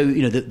 So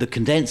the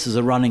condensers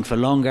are running for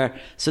longer.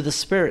 So the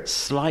spirit's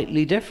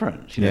slightly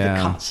different. The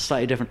cuts are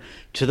slightly different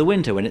to the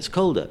winter when it's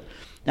colder.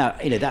 Now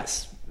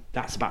that's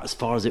about as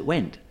far as it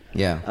went.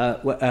 Yeah.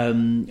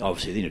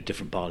 Obviously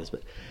different barleys,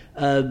 but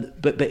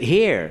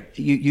here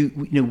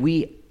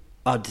we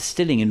are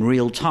distilling in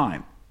real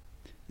time.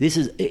 This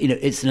is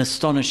it's an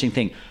astonishing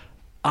thing.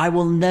 I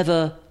will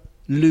never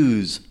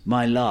lose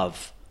my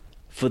love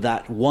for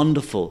that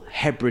wonderful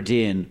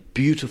Hebridean,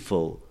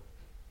 beautiful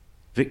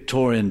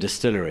Victorian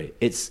distillery.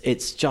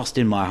 It's just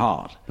in my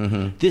heart.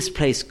 Mm-hmm. This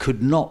place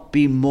could not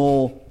be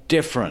more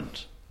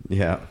different.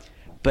 Yeah.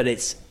 But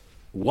it's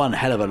one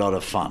hell of a lot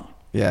of fun.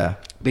 Yeah.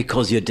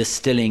 Because you're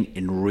distilling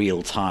in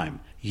real time.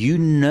 You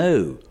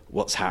know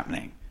what's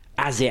happening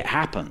as it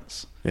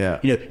happens. Yeah.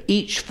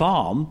 Each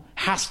farm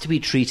has to be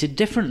treated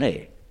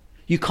differently.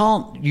 You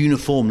can't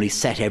uniformly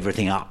set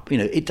everything up.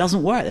 It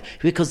doesn't work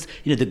because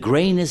the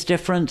grain is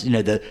different.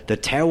 The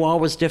terroir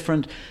was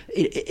different.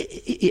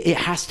 It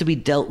has to be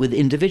dealt with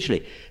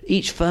individually.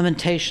 Each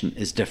fermentation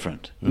is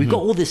different. Mm-hmm. We've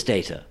got all this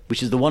data,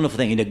 which is the wonderful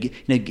thing.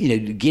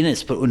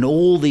 Guinness put in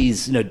all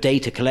these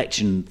data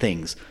collection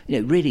things.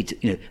 Really,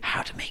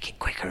 how to make it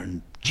quicker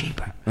and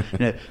cheaper.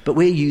 But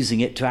we're using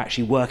it to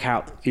actually work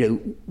out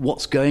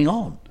what's going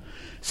on.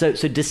 So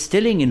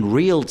distilling in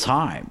real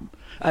time.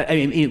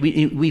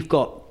 We've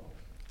got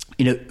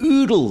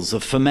oodles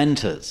of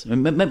fermenters.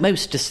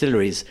 Most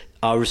distilleries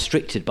are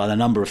restricted by the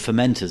number of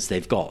fermenters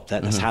they've got.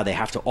 That's how they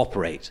have to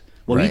operate.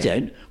 Well, right. We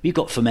don't. We've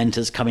got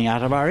fermenters coming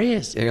out of our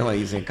ears. You're only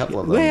using a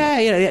couple of them.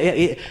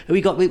 Yeah.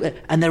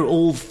 And they're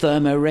all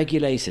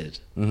thermoregulated,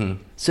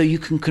 so you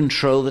can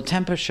control the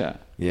temperature.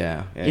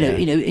 Yeah.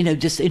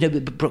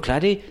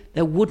 Bruichladdich,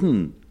 they're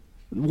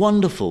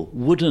wonderful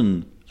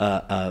wooden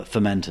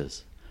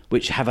fermenters,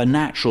 which have a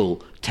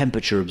natural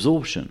temperature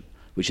absorption,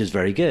 which is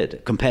very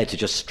good compared to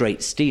just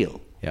straight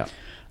steel. Yeah.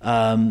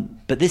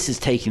 But this is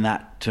taking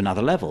that to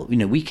another level.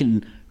 We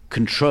can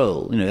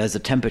control, as the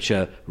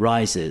temperature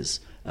rises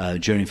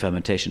during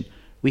fermentation,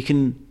 we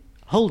can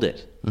hold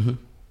it. Mm-hmm.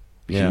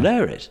 We can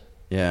lower it.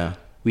 Yeah.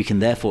 We can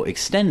therefore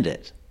extend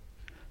it.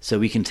 So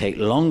we can take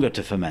longer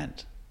to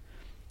ferment.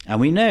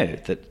 And we know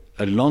that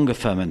a longer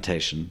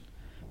fermentation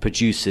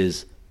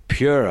produces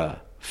purer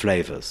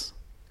flavors,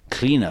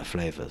 cleaner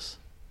flavors.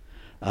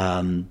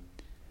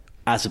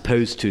 As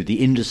opposed to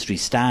the industry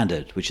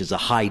standard, which is a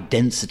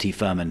high-density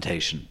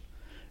fermentation.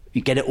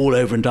 You get it all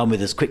over and done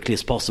with as quickly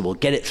as possible,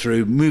 get it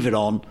through, move it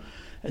on.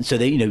 And so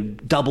they,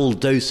 double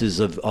doses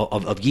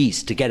of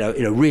yeast to get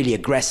a really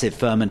aggressive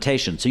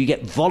fermentation. So you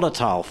get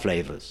volatile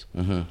flavors.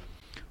 Mm-hmm.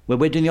 Where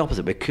we're doing the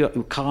opposite.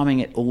 We're calming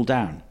it all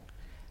down.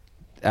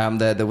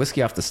 The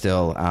whiskey off the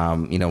still,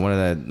 one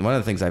of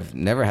the things I've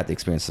never had the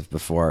experience of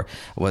before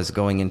was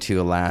going into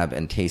a lab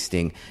and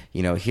tasting.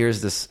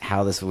 Here's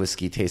how this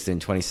whiskey tasted in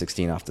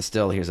 2016 off the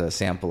still. Here's a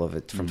sample of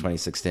it from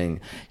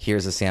 2016.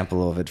 Here's a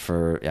sample of it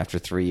after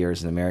 3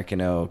 years in American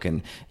oak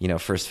and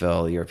first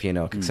fill European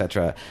oak,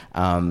 etc.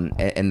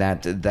 And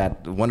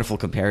that wonderful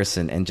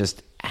comparison and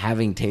just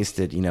having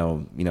tasted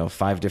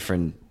 5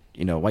 different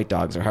white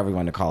dogs or however you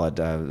want to call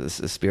it,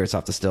 spirits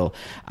off the still,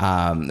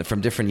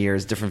 from different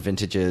years, different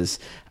vintages,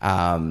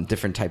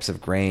 different types of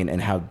grain,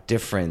 and how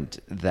different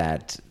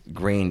that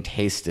grain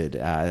tasted,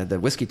 the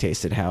whiskey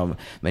tasted, how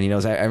many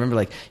notes. I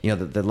remember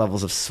the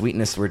levels of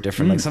sweetness were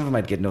different. Like some of them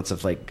I'd get notes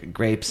of like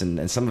grapes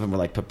and some of them were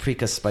like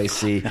paprika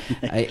spicy.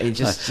 But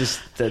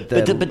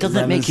doesn't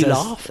it make you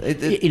laugh?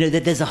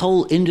 There's a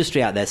whole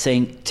industry out there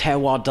saying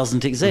terroir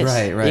doesn't exist.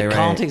 It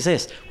can't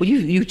exist. Well,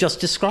 you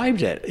just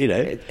described it.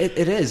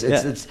 It is.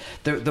 It's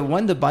the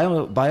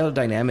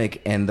biodynamic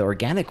and the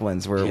organic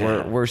ones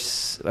were.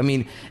 I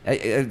mean,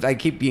 I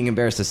keep being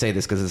embarrassed to say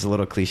this because it's a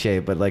little cliche,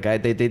 but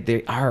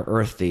they are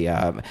earthy.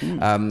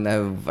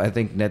 I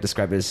think Ned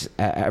described it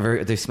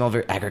as they smell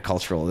very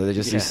agricultural. They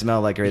just you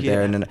smell like right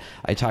there. And then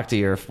I talked to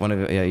your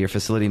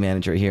facility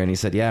manager here, and he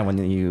said,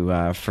 when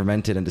you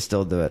fermented and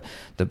distilled the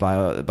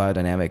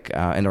biodynamic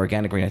and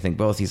organic grain, I think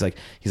both. He's like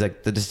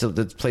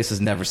the place has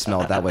never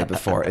smelled that way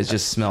before. It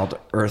just smelled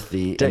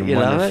earthy and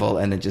wonderful,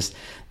 and it just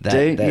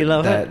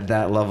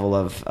that level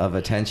of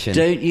attention.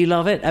 Don't you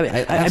love it?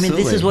 I mean,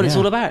 this is what it's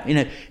all about.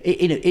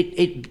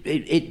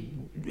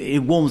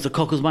 It warms the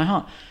cockles of my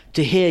heart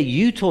to hear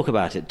you talk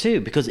about it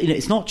too, because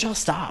it's not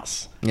just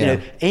us.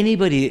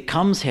 Anybody that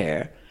comes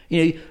here,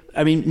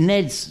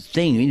 Ned's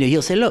thing,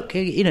 he'll say, look,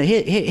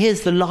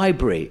 here's the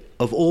library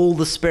of all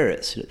the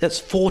spirits. That's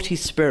 40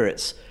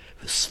 spirits,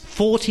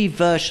 40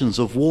 versions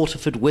of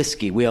Waterford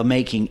whiskey we are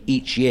making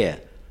each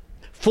year.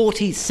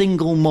 40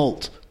 single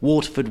malt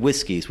Waterford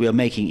whiskies we are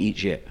making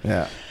each year.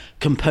 Yeah.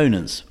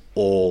 Components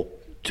or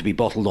to be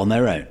bottled on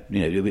their own.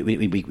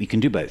 We can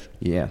do both.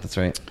 Yeah, that's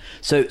right.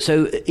 So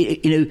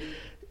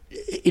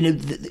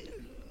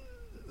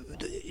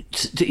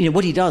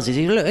what he does is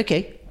look,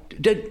 okay,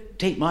 don't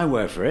take my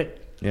word for it.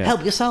 Yeah.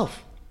 Help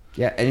yourself.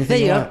 Yeah, anything There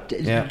you you want. go.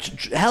 Yeah.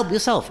 Help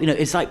yourself.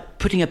 It's like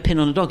putting a pin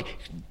on a dog.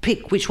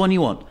 Pick which one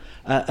you want.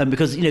 And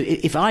because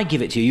if I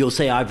give it to you, you'll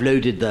say I've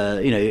loaded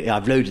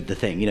the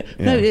thing.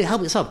 No,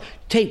 help yourself.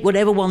 Take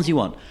whatever ones you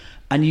want,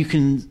 and you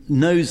can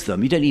nose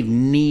them. You don't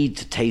even need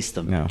to taste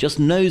them. No. Just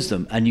nose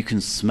them, and you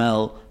can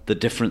smell the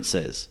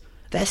differences.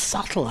 They're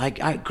subtle. I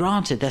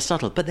granted they're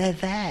subtle, but they're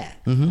there.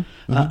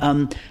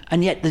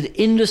 And yet the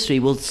industry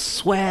will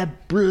swear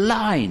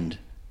blind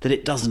that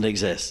it doesn't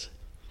exist.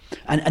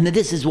 And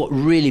this is what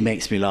really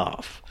makes me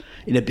laugh.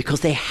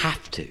 Because they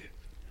have to.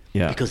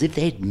 Yeah. Because if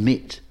they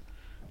admit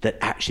that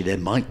actually there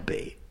might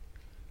be,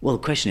 well,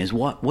 the question is,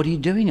 what are you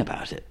doing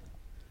about it?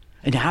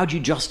 And how do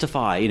you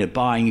justify,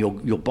 buying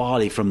your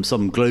barley from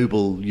some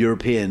global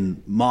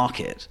European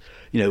market,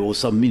 or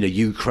some,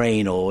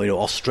 Ukraine or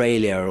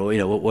Australia or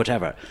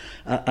whatever,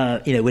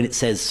 when it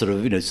says sort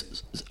of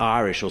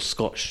Irish or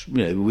Scotch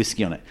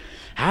whiskey on it?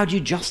 How do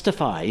you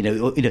justify?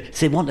 So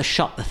they want to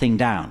shut the thing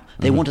down.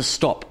 They want to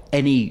stop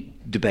any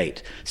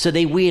debate. So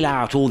they wheel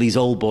out all these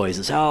old boys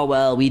and say, "Oh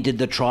well, we did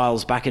the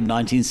trials back in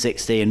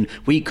 1960 and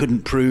we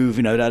couldn't prove,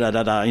 And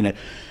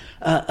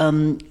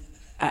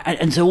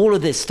so all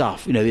of this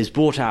stuff, is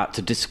brought out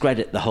to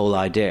discredit the whole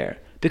idea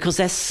because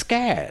they're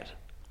scared.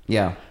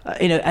 Yeah.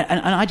 And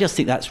I just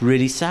think that's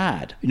really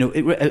sad.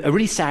 A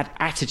really sad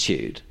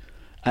attitude,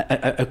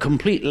 a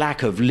complete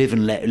lack of live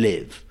and let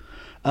live,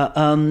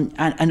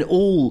 and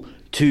all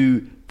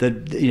to the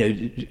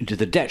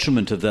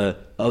detriment of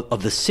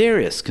the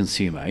serious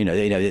consumer.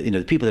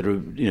 The people that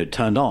are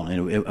turned on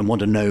and want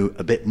to know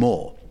a bit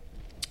more.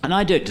 And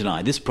I don't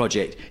deny this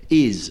project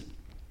is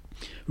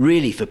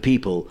really for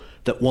people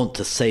that want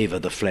to savor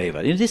the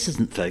flavor. This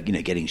isn't for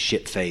getting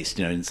shit faced.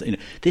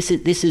 This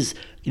is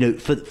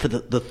for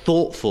the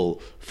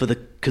thoughtful, for the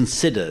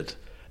considered.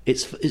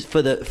 It's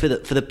for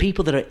the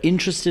people that are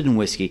interested in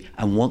whiskey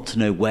and want to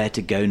know where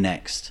to go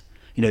next.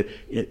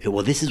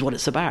 Well, this is what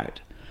it's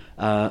about,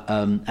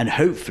 and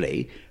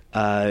hopefully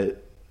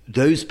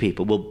those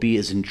people will be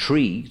as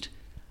intrigued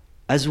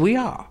as we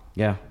are.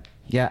 Yeah.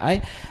 Yeah,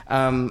 I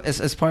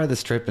as part of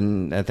this trip,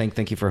 and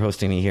thank you for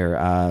hosting me here.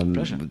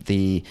 Pleasure.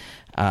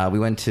 We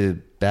went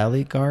to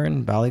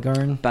Ballygarn.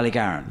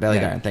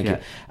 Thank you.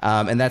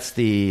 And that's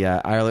the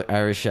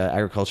Irish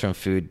Agriculture and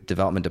Food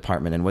Development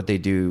Department. And what they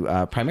do,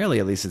 primarily,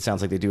 at least, it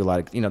sounds like they do a lot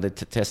of, they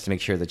test to make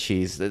sure the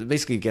cheese,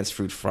 basically against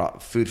food fraud.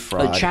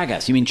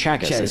 Chagas. You mean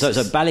Chagas? So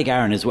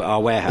Ballygarn is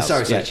our warehouse.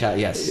 Sorry, yes.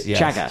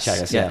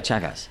 Chagas. Yeah,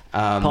 Chagas.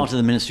 Part of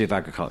the Ministry of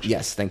Agriculture.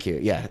 Yes, thank you.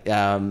 Yeah,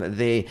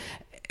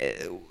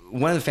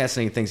 one of the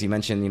fascinating things you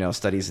mentioned,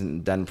 studies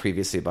done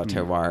previously about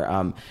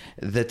terroir.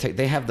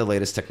 They have the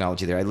latest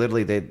technology there.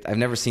 I've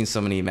never seen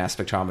so many mass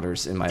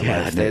spectrometers in my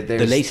life.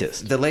 The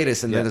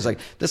latest, and then there's like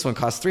this one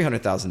costs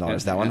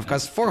 $300,000. That one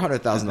costs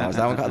 $400,000.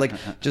 That one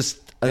costs just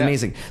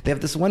amazing. They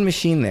have this one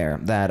machine there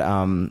that,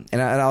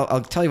 and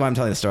I'll tell you why I'm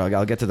telling the story.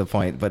 I'll get to the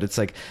point, but it's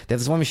like they have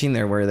this one machine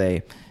there where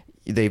they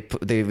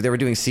were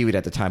doing seaweed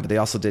at the time, but they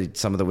also did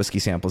some of the whiskey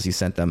samples you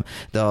sent them.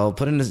 They'll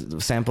put in a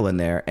sample in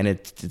there, and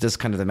it does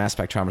kind of the mass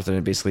spectrometer, and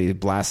it basically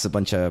blasts a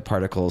bunch of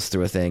particles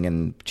through a thing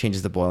and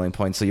changes the boiling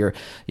point. So you're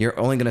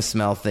only going to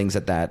smell things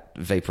at that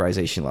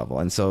vaporization level.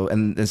 And so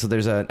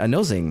there's a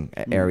nosing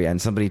area, and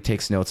somebody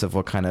takes notes of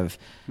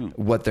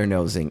what they're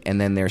nosing,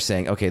 and then they're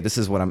saying, okay, this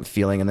is what I'm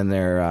feeling, and then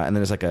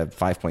there's like a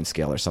 5-point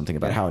scale or something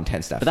about how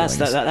intense that. But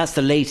that's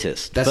the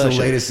latest. That's the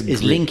latest.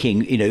 Is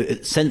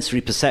linking sensory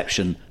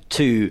perception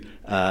to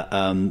gas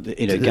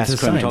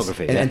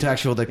chromatography and to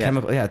actual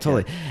chemical. Yeah,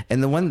 totally. Yeah.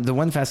 And the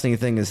one fascinating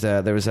thing is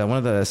that there was one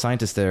of the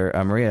scientists there,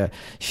 Maria.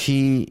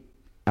 She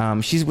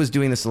was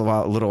doing this a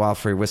little while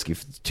for whiskey.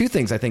 Two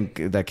things I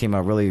think that came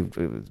out really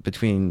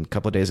between a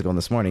couple of days ago and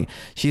this morning.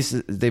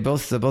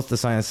 Both the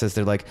scientists,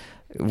 they're like,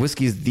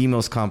 whiskey is the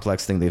most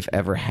complex thing they've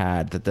ever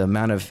had. That the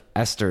amount of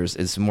esters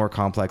is more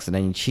complex than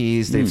any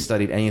cheese they've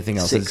studied, anything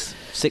else.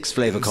 Six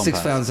flavor compounds.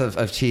 6 pounds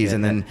of cheese,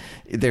 and then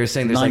they're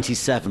saying there's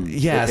 97.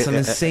 Some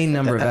insane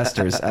number of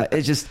esters.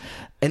 It just.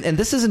 And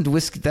this isn't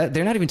whiskey.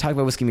 They're not even talking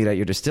about whiskey made at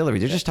your distillery.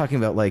 They're just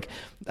talking about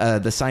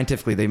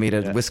scientifically they made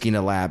a whiskey in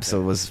a lab,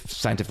 so it was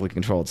scientifically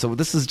controlled. So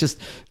this is just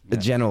a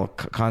general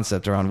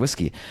concept around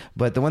whiskey.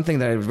 But the one thing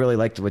that I really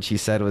liked what she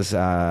said was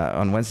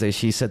on Wednesday,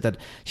 she said that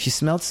she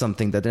smelled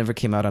something that never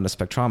came out on a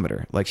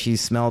spectrometer. Like she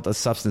smelled a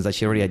substance that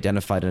she already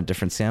identified in a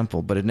different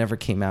sample, but it never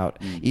came out.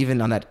 Even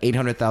on that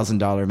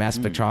 $800,000 mass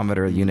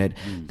spectrometer unit,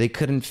 they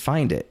couldn't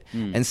find it.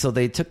 And so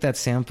they took that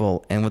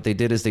sample, and what they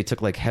did is they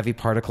took like heavy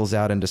particles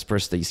out and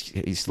dispersed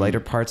these lighter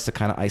parts to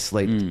kind of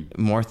isolate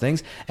more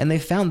things, and they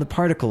found the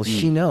particles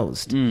she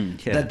nosed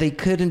that they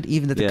couldn't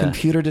even the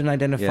computer didn't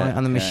identify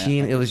on the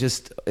machine. It was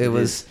just it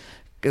was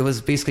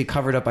basically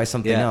covered up by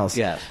something else.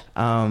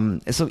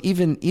 So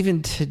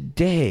even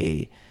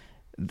today,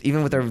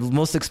 even with our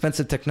most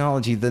expensive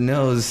technology, the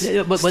nose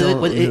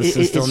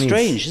it's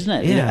strange, isn't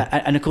it?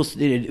 And of course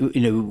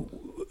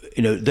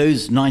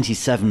those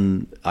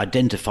 97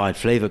 identified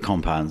flavor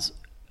compounds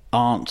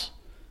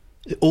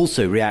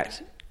also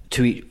react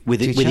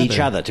with each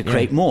other to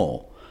create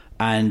more,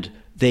 and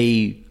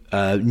they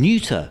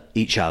neuter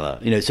each other.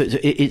 So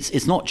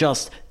it's not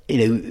just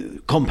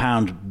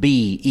compound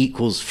B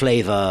equals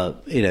flavor,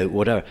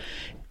 whatever.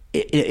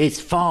 It's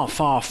far,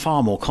 far,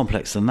 far more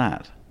complex than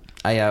that.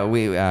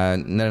 Ned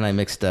and I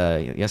mixed,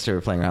 yesterday we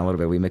were playing around a little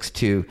bit. We mixed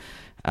two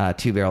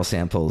barrel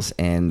samples,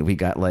 and we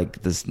got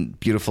like this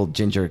beautiful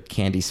ginger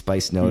candy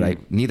spice note.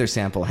 Neither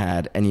sample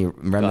had any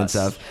remnants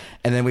of,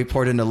 and then we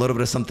poured in a little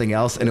bit of something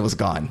else, and it was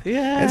gone.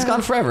 Yeah, it's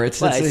gone forever. It's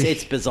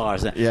bizarre,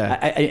 isn't it?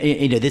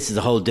 Yeah, this is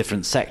a whole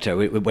different sector.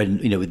 When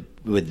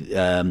with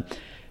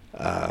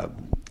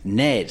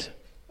Ned,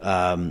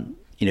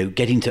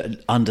 getting to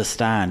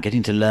understand,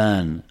 getting to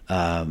learn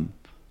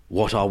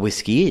what our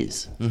whiskey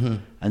is,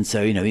 and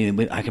so I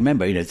can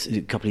remember,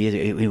 a couple of years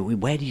ago,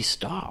 where do you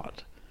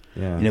start?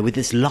 Yeah. With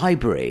this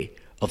library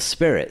of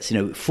spirits,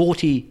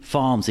 40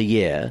 farms a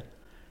year,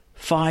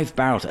 5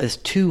 barrels, there's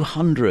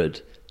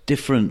 200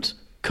 different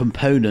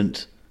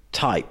component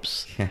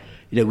types,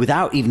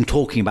 without even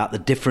talking about the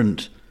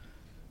different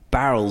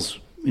barrels,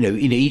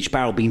 each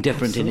barrel being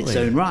different in its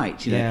own right,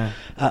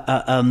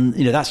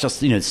 that's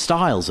just,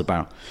 styles of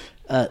barrel.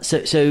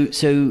 So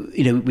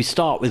we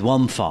start with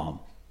one farm,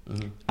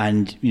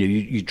 and,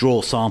 you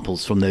draw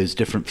samples from those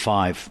different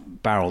 5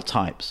 barrel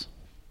types.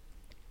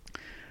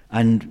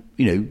 And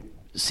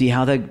see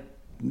how they're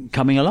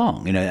coming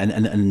along, and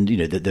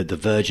the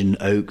virgin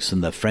oaks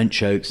and the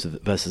French oaks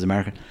versus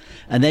American,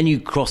 and then you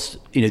cross,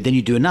 then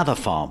you do another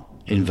farm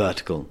in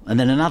vertical, and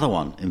then another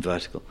one in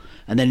vertical,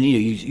 and then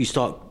you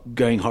start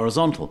going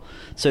horizontal.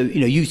 So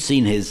you've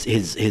seen his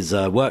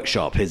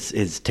workshop,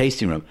 his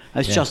tasting room.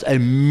 It's just a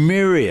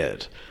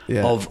myriad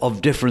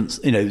of different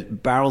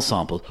barrel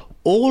samples,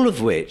 all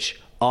of which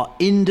are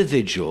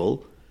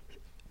individual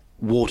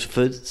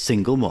Waterford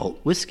single malt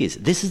whiskies.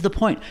 This is the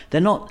point. They're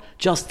not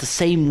just the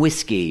same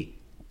whiskey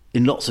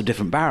in lots of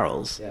different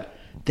barrels. Yeah.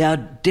 They are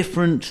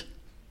different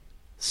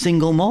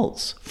single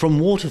malts from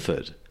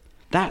Waterford.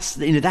 That's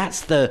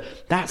the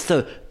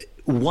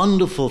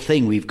wonderful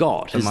thing we've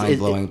got. The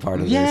mind-blowing part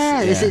of this.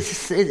 Yeah,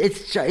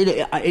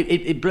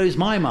 it blows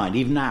my mind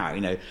even now.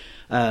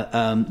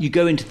 You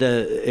go into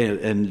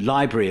the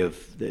library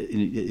of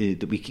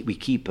that we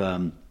keep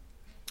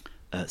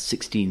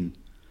 16.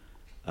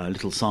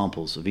 Little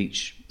samples of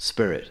each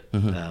spirit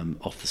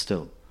off the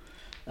still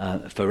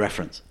for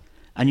reference,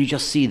 and you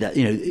just see that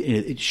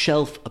it's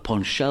shelf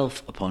upon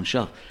shelf upon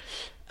shelf.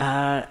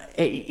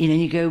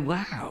 You go,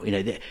 wow,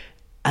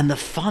 and the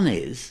fun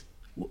is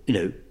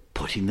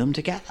putting them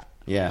together.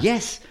 Yeah.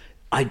 Yes,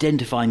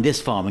 identifying this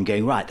farm and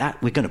going, right,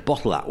 that we're going to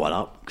bottle that one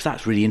up because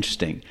that's really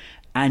interesting,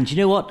 and you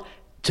know what,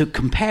 to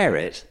compare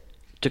it,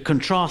 to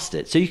contrast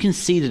it, so you can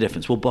see the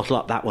difference. We'll bottle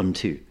up that one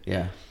too.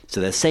 Yeah. So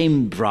the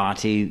same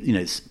variety,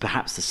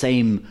 perhaps the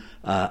same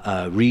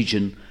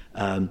region,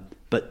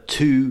 but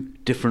 2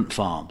 different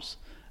farms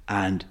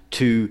and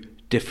 2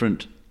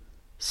 different,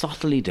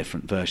 subtly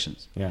different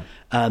versions. Yeah.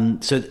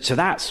 So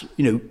that's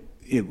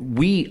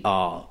we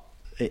are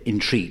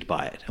intrigued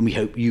by it, and we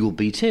hope you will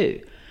be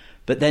too.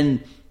 But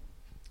then,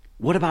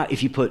 what about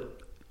if you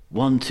put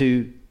 1,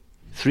 2,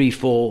 3,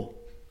 4,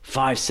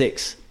 5,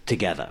 6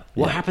 together?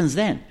 What happens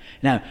then?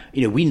 Now,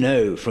 we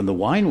know from the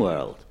wine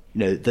world,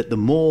 that the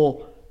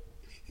more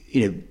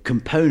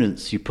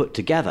components you put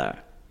together,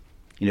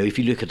 if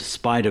you look at a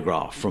spider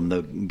graph from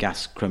the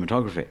gas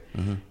chromatography,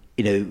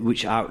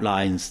 which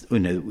outlines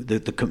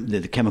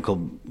the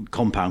chemical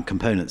compound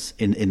components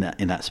in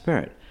that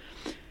spirit,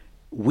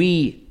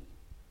 we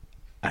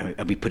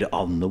put it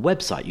on the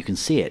website. You can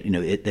see it.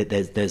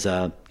 There's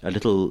a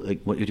little,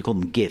 what do you call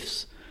them,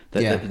 GIFs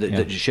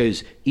that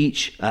shows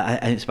each,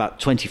 and it's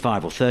about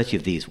 25 or 30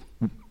 of these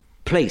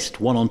placed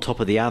one on top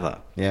of the other.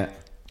 Yeah,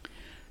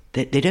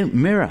 they don't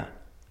mirror.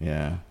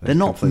 Yeah, they're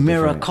not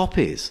mirror different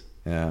copies.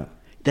 Yeah,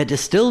 they're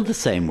distilled the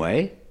same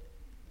way,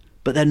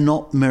 but they're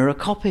not mirror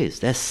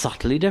copies. They're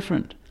subtly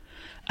different,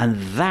 and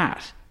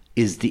that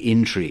is the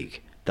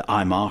intrigue that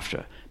I'm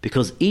after,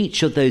 because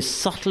each of those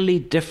subtly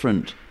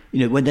different,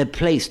 when they're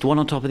placed one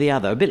on top of the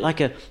other, a bit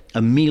like a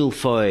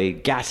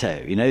millefeuille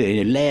gâteau,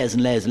 layers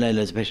and layers and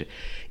layers of pastry.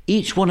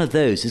 Each one of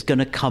those is going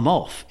to come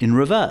off in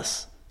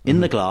reverse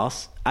in the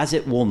glass as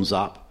it warms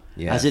up,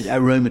 as it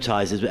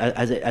aromatizes,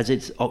 as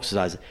it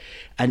oxidizes.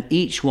 And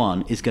each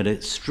one is going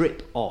to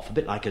strip off, a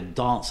bit like a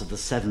dance of the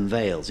 7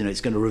 veils.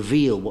 It's going to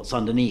reveal what's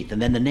underneath, and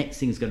then the next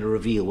thing is going to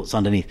reveal what's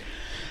underneath.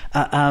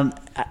 And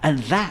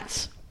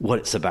that's what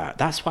it's about.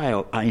 That's why,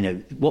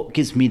 what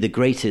gives me the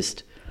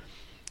greatest...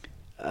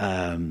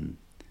 when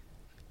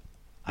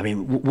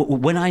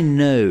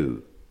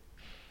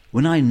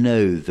I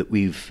know that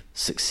we've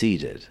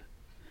succeeded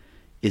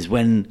is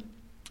when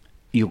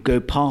you'll go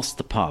past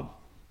the pub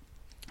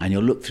and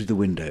you'll look through the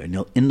window,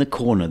 and in the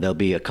corner there'll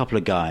be a couple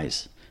of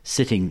guys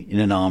sitting in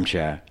an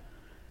armchair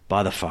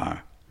by the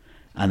fire,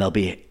 and they'll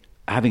be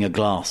having a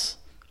glass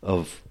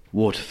of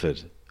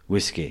Waterford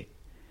whiskey,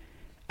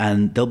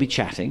 and they'll be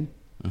chatting,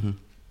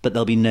 but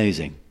they'll be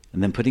nosing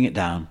and then putting it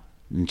down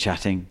and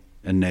chatting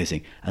and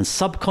nosing, and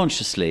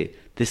subconsciously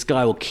this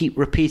guy will keep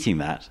repeating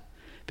that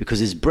because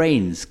his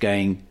brain's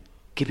going,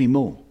 give me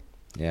more.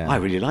 I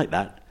really like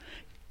that.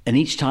 And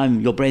each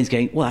time your brain's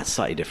going, well, that's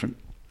slightly different.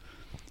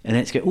 and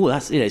then it's go, oh,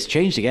 that's, it's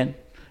changed again,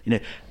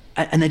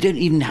 and they don't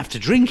even have to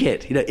drink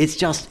it. It's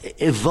just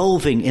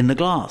evolving in the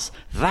glass.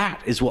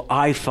 That is what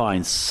I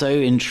find so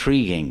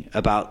intriguing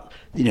about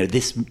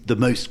the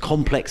most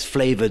complex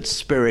flavored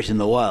spirit in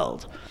the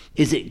world.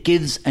 Is it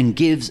gives and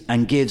gives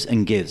and gives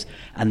and gives,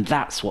 and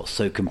that's what's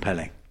so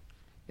compelling.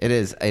 It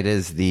is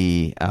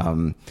that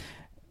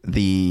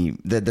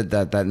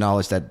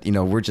knowledge that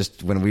we're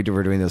just, when we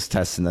were doing those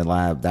tests in the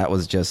lab, that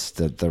was just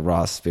the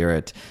raw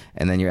spirit,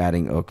 and then you're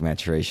adding oak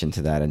maturation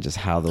to that, and just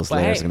how those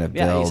layers are going to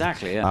build. Yeah,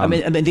 exactly. Yeah. I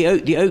mean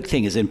the oak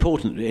thing is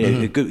important.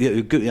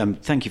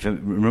 Thank you for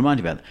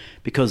reminding me about that,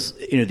 because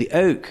the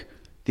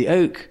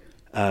oak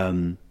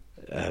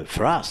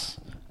for us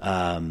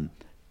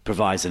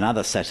provides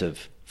another set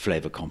of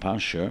flavor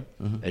compounds. Sure,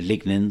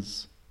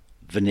 lignins,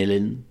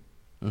 vanillin,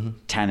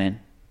 tannin.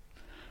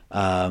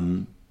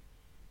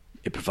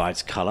 It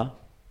provides color,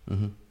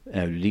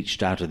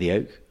 leached out of the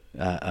oak.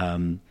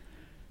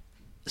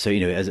 So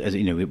as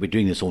we're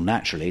doing this all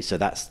naturally, so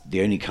that's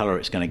the only color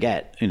it's going to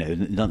get.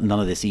 None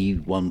of this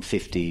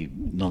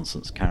E150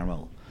 nonsense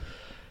caramel.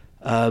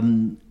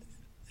 So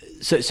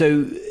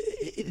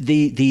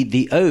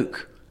the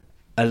oak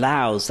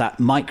allows that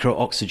micro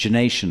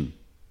oxygenation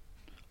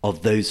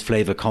of those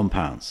flavor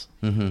compounds.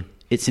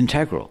 It's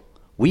integral.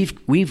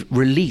 We've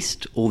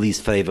released all these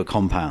flavor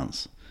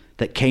compounds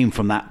that came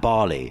from that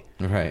barley,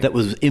 that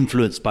was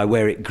influenced by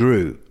where it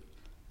grew,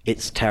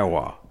 its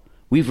terroir.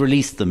 We've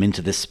released them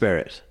into this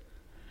spirit.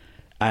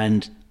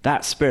 And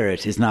that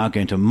spirit is now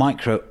going to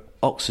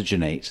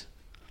micro-oxygenate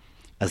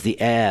as the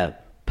air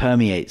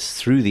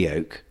permeates through the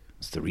oak.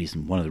 That's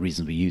one of the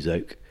reasons we use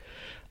oak,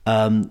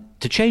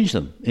 to change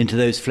them into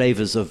those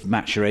flavors of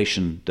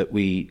maturation that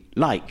we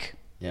like.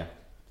 Yeah.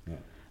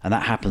 And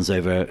that happens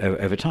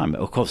over time.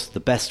 Of course, the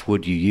best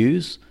wood you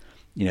use,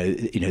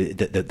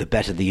 the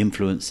better the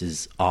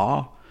influences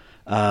are,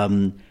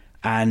 and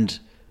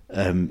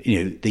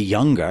the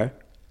younger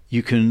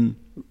you can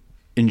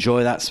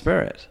enjoy that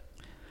spirit.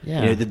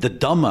 Yeah. The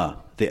dumber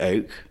the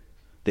oak,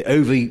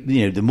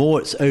 the more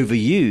it's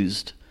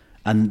overused,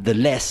 and the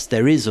less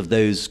there is of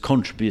those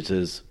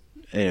contributors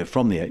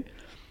from the oak.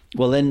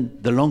 Well, then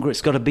the longer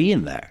it's got to be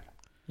in there.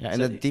 Yeah,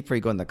 and the deeper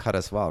you go in the cut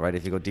as well, right?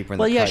 If you go deeper in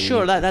the cut, cut,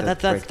 sure,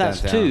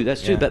 that's true.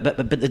 That's true. But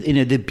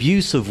the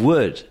abuse of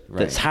wood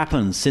that's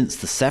happened since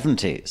the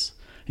 70s,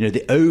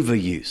 the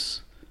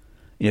overuse,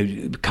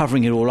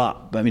 covering it all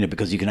up.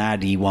 Because you can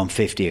add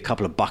E150, a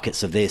couple of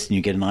buckets of this, and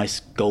you get a nice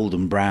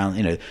golden brown.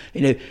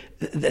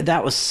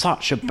 That was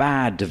such a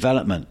bad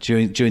development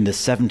during the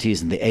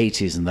 70s and the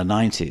 80s and the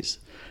 90s.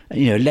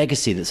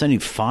 Legacy that's only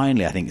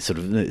finally, I think, sort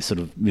of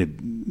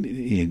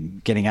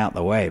getting out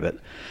the way, but.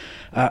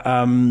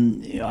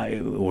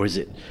 Or is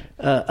it?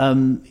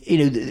 The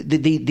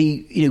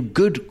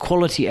good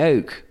quality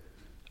oak,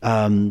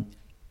 oak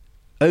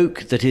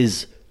that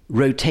is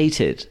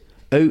rotated,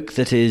 oak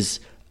that is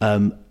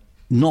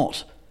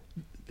not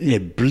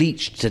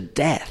bleached to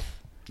death.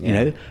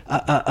 You've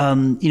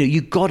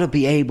got to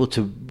be able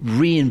to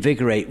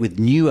reinvigorate with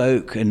new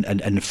oak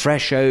and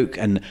fresh oak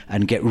and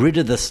get rid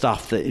of the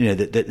stuff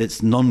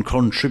that's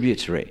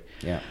non-contributory.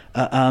 Yeah.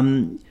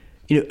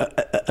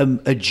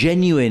 A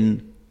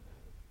genuine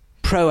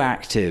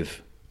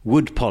proactive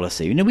wood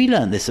policy. We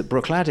learned this at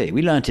Bruichladdich.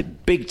 We learned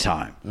it big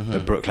time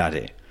at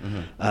Bruichladdich.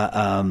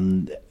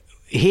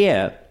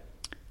 Here,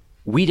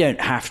 we don't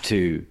have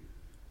to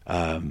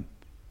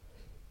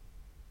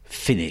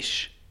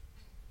finish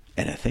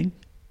anything.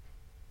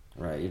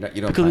 Right, you don't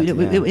because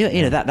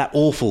that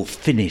awful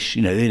finish,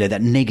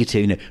 that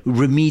negative,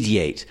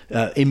 remediate,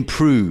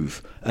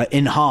 improve,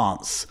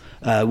 enhance,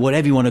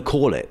 whatever you want to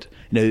call it.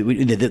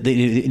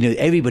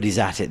 Everybody's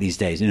at it these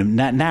days.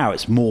 Now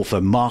it's more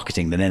for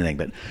marketing than anything,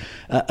 but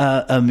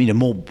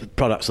more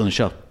products on the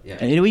shelf. Yeah.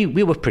 And, we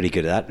were pretty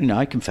good at that.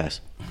 I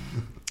confess.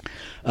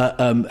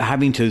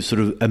 Having to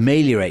sort of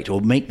ameliorate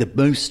or make the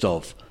most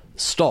of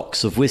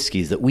stocks of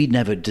whiskies that we'd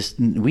never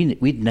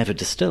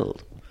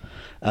distilled.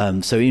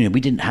 So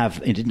we didn't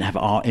have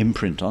our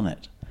imprint on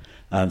it.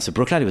 So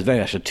Bruichladdich was very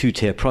much a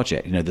two-tier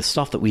project. The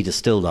stuff that we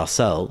distilled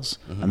ourselves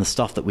and the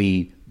stuff that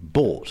we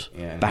bought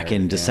back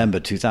in December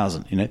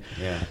 2000.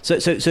 So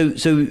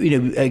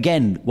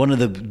again, one of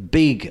the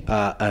big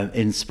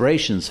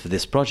inspirations for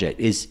this project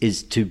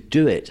is to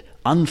do it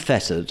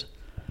unfettered.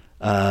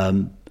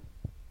 So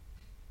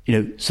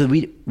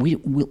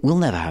we'll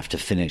never have to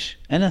finish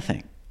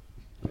anything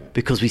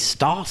because we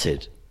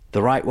started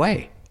the right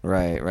way.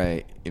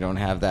 Right. You don't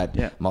have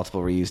that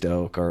multiple reused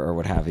oak or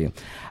what have you.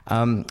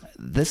 I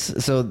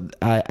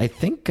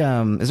think,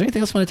 is there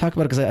anything else you want to talk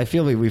about? Because I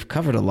feel we've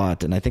covered a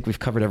lot, and I think we've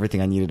covered everything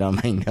I needed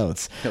on my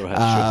notes.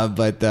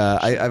 But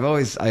I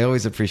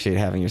always appreciate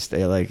having your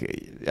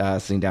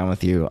sitting down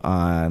with you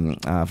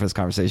for this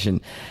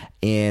conversation.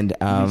 And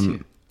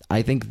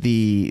I think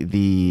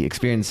the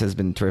experience has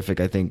been terrific.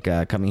 I think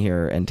coming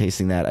here and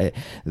tasting that.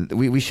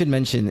 We should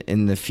mention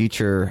in the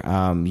future,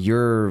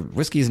 your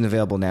whiskey isn't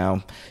available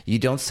now. You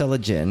don't sell a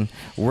gin.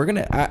 I'm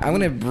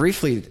gonna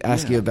briefly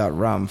ask you about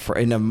rum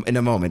in a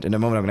moment. In a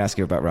moment, I'm gonna ask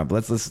you about rum.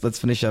 But let's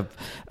finish up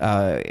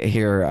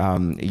here.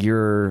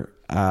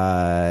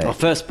 Our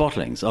first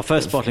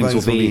bottlings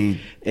will be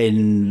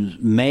in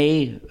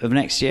May of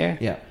next year.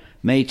 Yeah,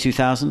 May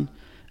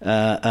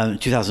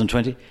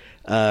 2020.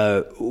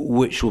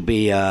 Which will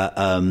be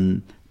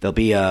there'll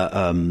be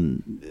a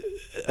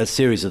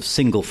series of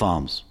single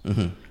farms,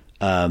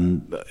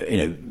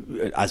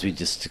 as we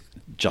just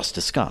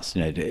discussed.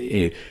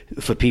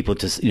 For people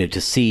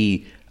to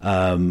see,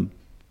 one,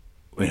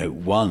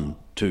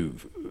 to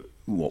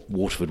what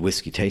Waterford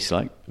whiskey tastes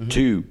like,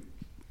 two,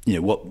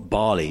 what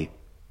barley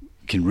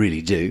can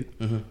really do,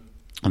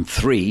 and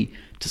three,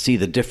 to see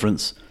the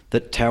difference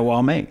that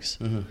terroir makes.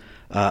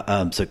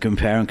 So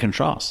compare and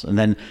contrast, and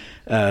then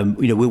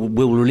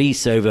we'll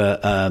release over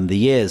the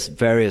years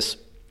various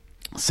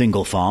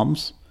single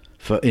farms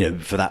for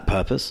that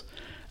purpose,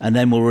 and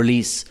then we'll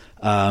release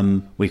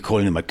we're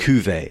calling them a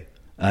cuvée,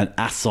 an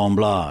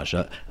assemblage,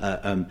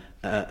 an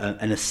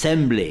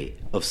assembly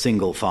of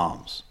single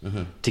farms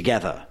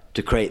together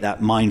to create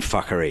that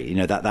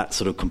mindfuckery, that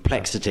sort of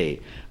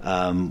complexity,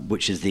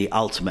 which is the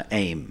ultimate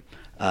aim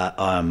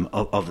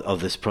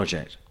of this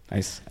project.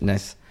 Nice.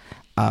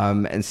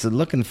 And so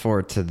looking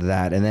forward to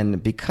that. And then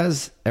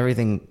because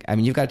everything,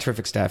 you've got a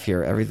terrific staff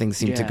here. Everything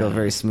seemed to go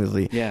very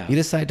smoothly. Yeah. You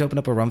decided to open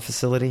up a rum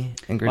facility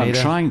in Grenada?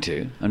 I'm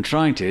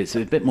trying to. It's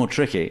a bit more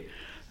tricky.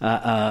 We've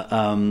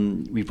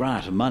run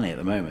out of money at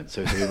the moment,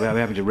 so we're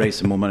having to raise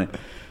some more money.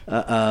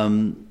 But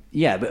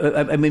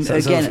again, so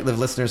if the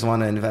listeners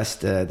want to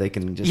invest, they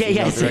can just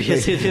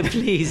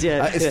please.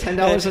 Yeah, is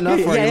 $10 enough?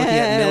 Or are you looking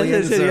at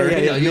millions?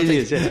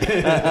 Millions.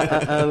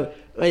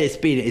 It's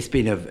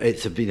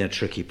been a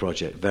tricky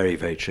project, very,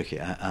 very tricky.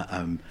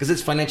 Because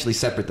it's financially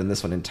separate than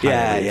this one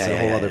entirely. It's a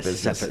whole other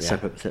business.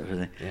 Separate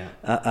thing.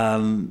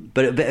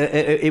 But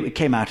it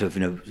came out of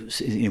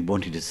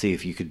wanting to see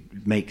if you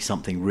could make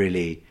something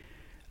really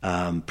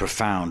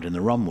profound in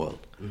the rum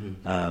world,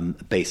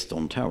 based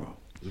on terroir.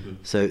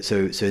 So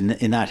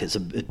in that, it's a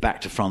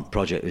back to front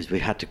project. We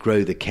had to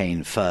grow the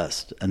cane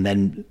first, and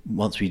then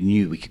once we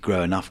knew we could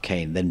grow enough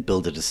cane, then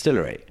build a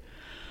distillery.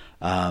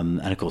 And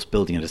of course,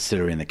 building a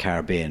distillery in the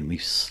Caribbean, we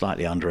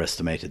slightly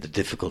underestimated the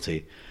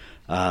difficulty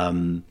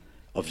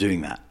of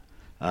doing that.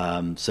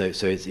 So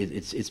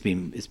it's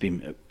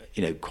been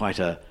quite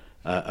a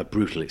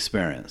brutal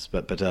experience.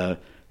 But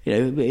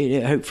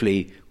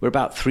hopefully we're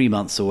about 3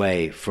 months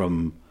away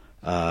from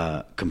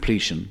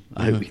completion.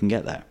 I hope we can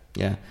get there.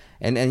 Yeah,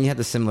 and you had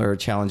the similar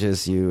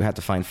challenges. You had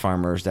to find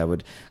farmers that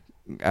would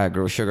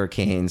grow sugar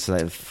cane, so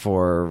that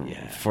for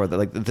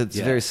the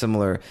very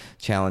similar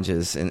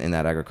challenges in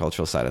that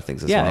agricultural side of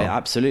things as well. Yeah,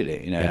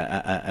 absolutely.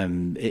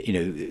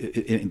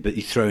 But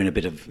you throw in a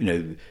bit of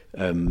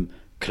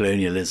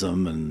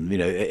colonialism, and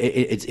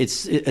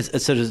it's a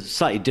sort of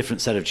slightly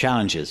different set of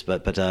challenges.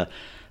 But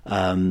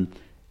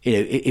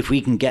if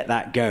we can get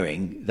that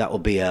going, that will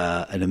be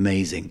an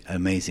amazing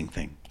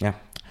thing. Yeah.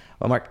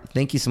 Well, Mark,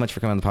 thank you so much for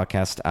coming on the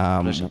podcast.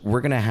 We're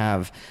going to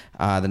have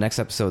the next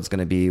episode is going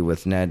to be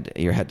with Ned,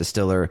 your head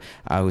distiller,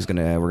 we're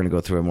going to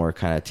go through a more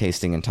kind of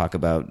tasting and talk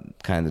about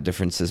kind of the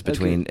differences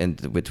between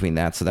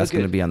that. So that's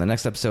going to be on the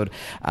next episode.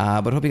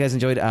 But hope you guys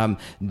enjoyed.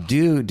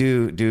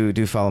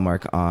 Do follow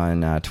Mark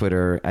on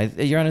Twitter.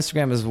 You're on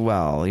Instagram as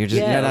well. You're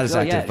not as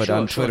active, but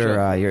on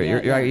Twitter,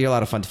 you're a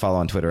lot of fun to follow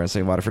on Twitter and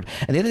say Waterford.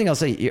 And the other thing I'll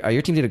say,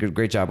 your team did a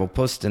great job. We'll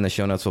post in the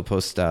show notes. We'll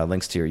post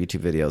links to your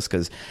YouTube videos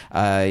because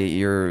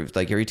your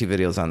YouTube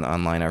videos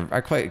online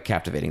are quite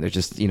captivating. They're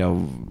just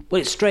well,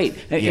 it's straight.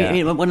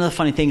 One of the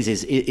funny things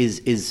is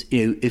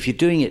if you're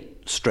doing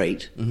it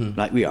straight,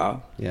 like we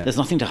are, there's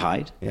nothing to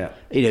hide.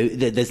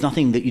 There's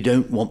nothing that you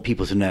don't want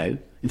people to know.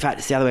 In fact,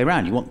 it's the other way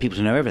around. You want people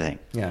to know everything.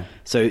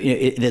 So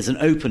there's an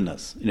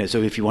openness.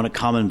 So if you want to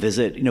come and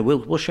visit,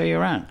 we'll show you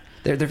around.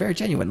 They're very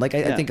genuine. I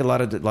think a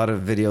lot of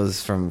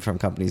videos from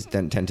companies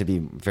tend to be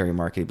very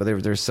marketing, but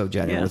they're so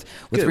genuine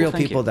with real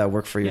people that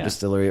work for your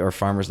distillery or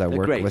farmers that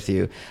work with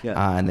you,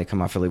 and they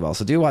come off really well.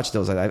 So do watch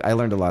those. I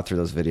learned a lot through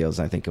those videos.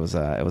 And I think it was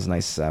a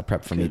nice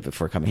prep for me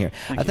before coming here.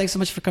 Thanks so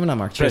much for coming on,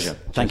 Mark. Cheers. Pleasure.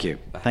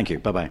 Thank you.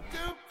 Bye bye.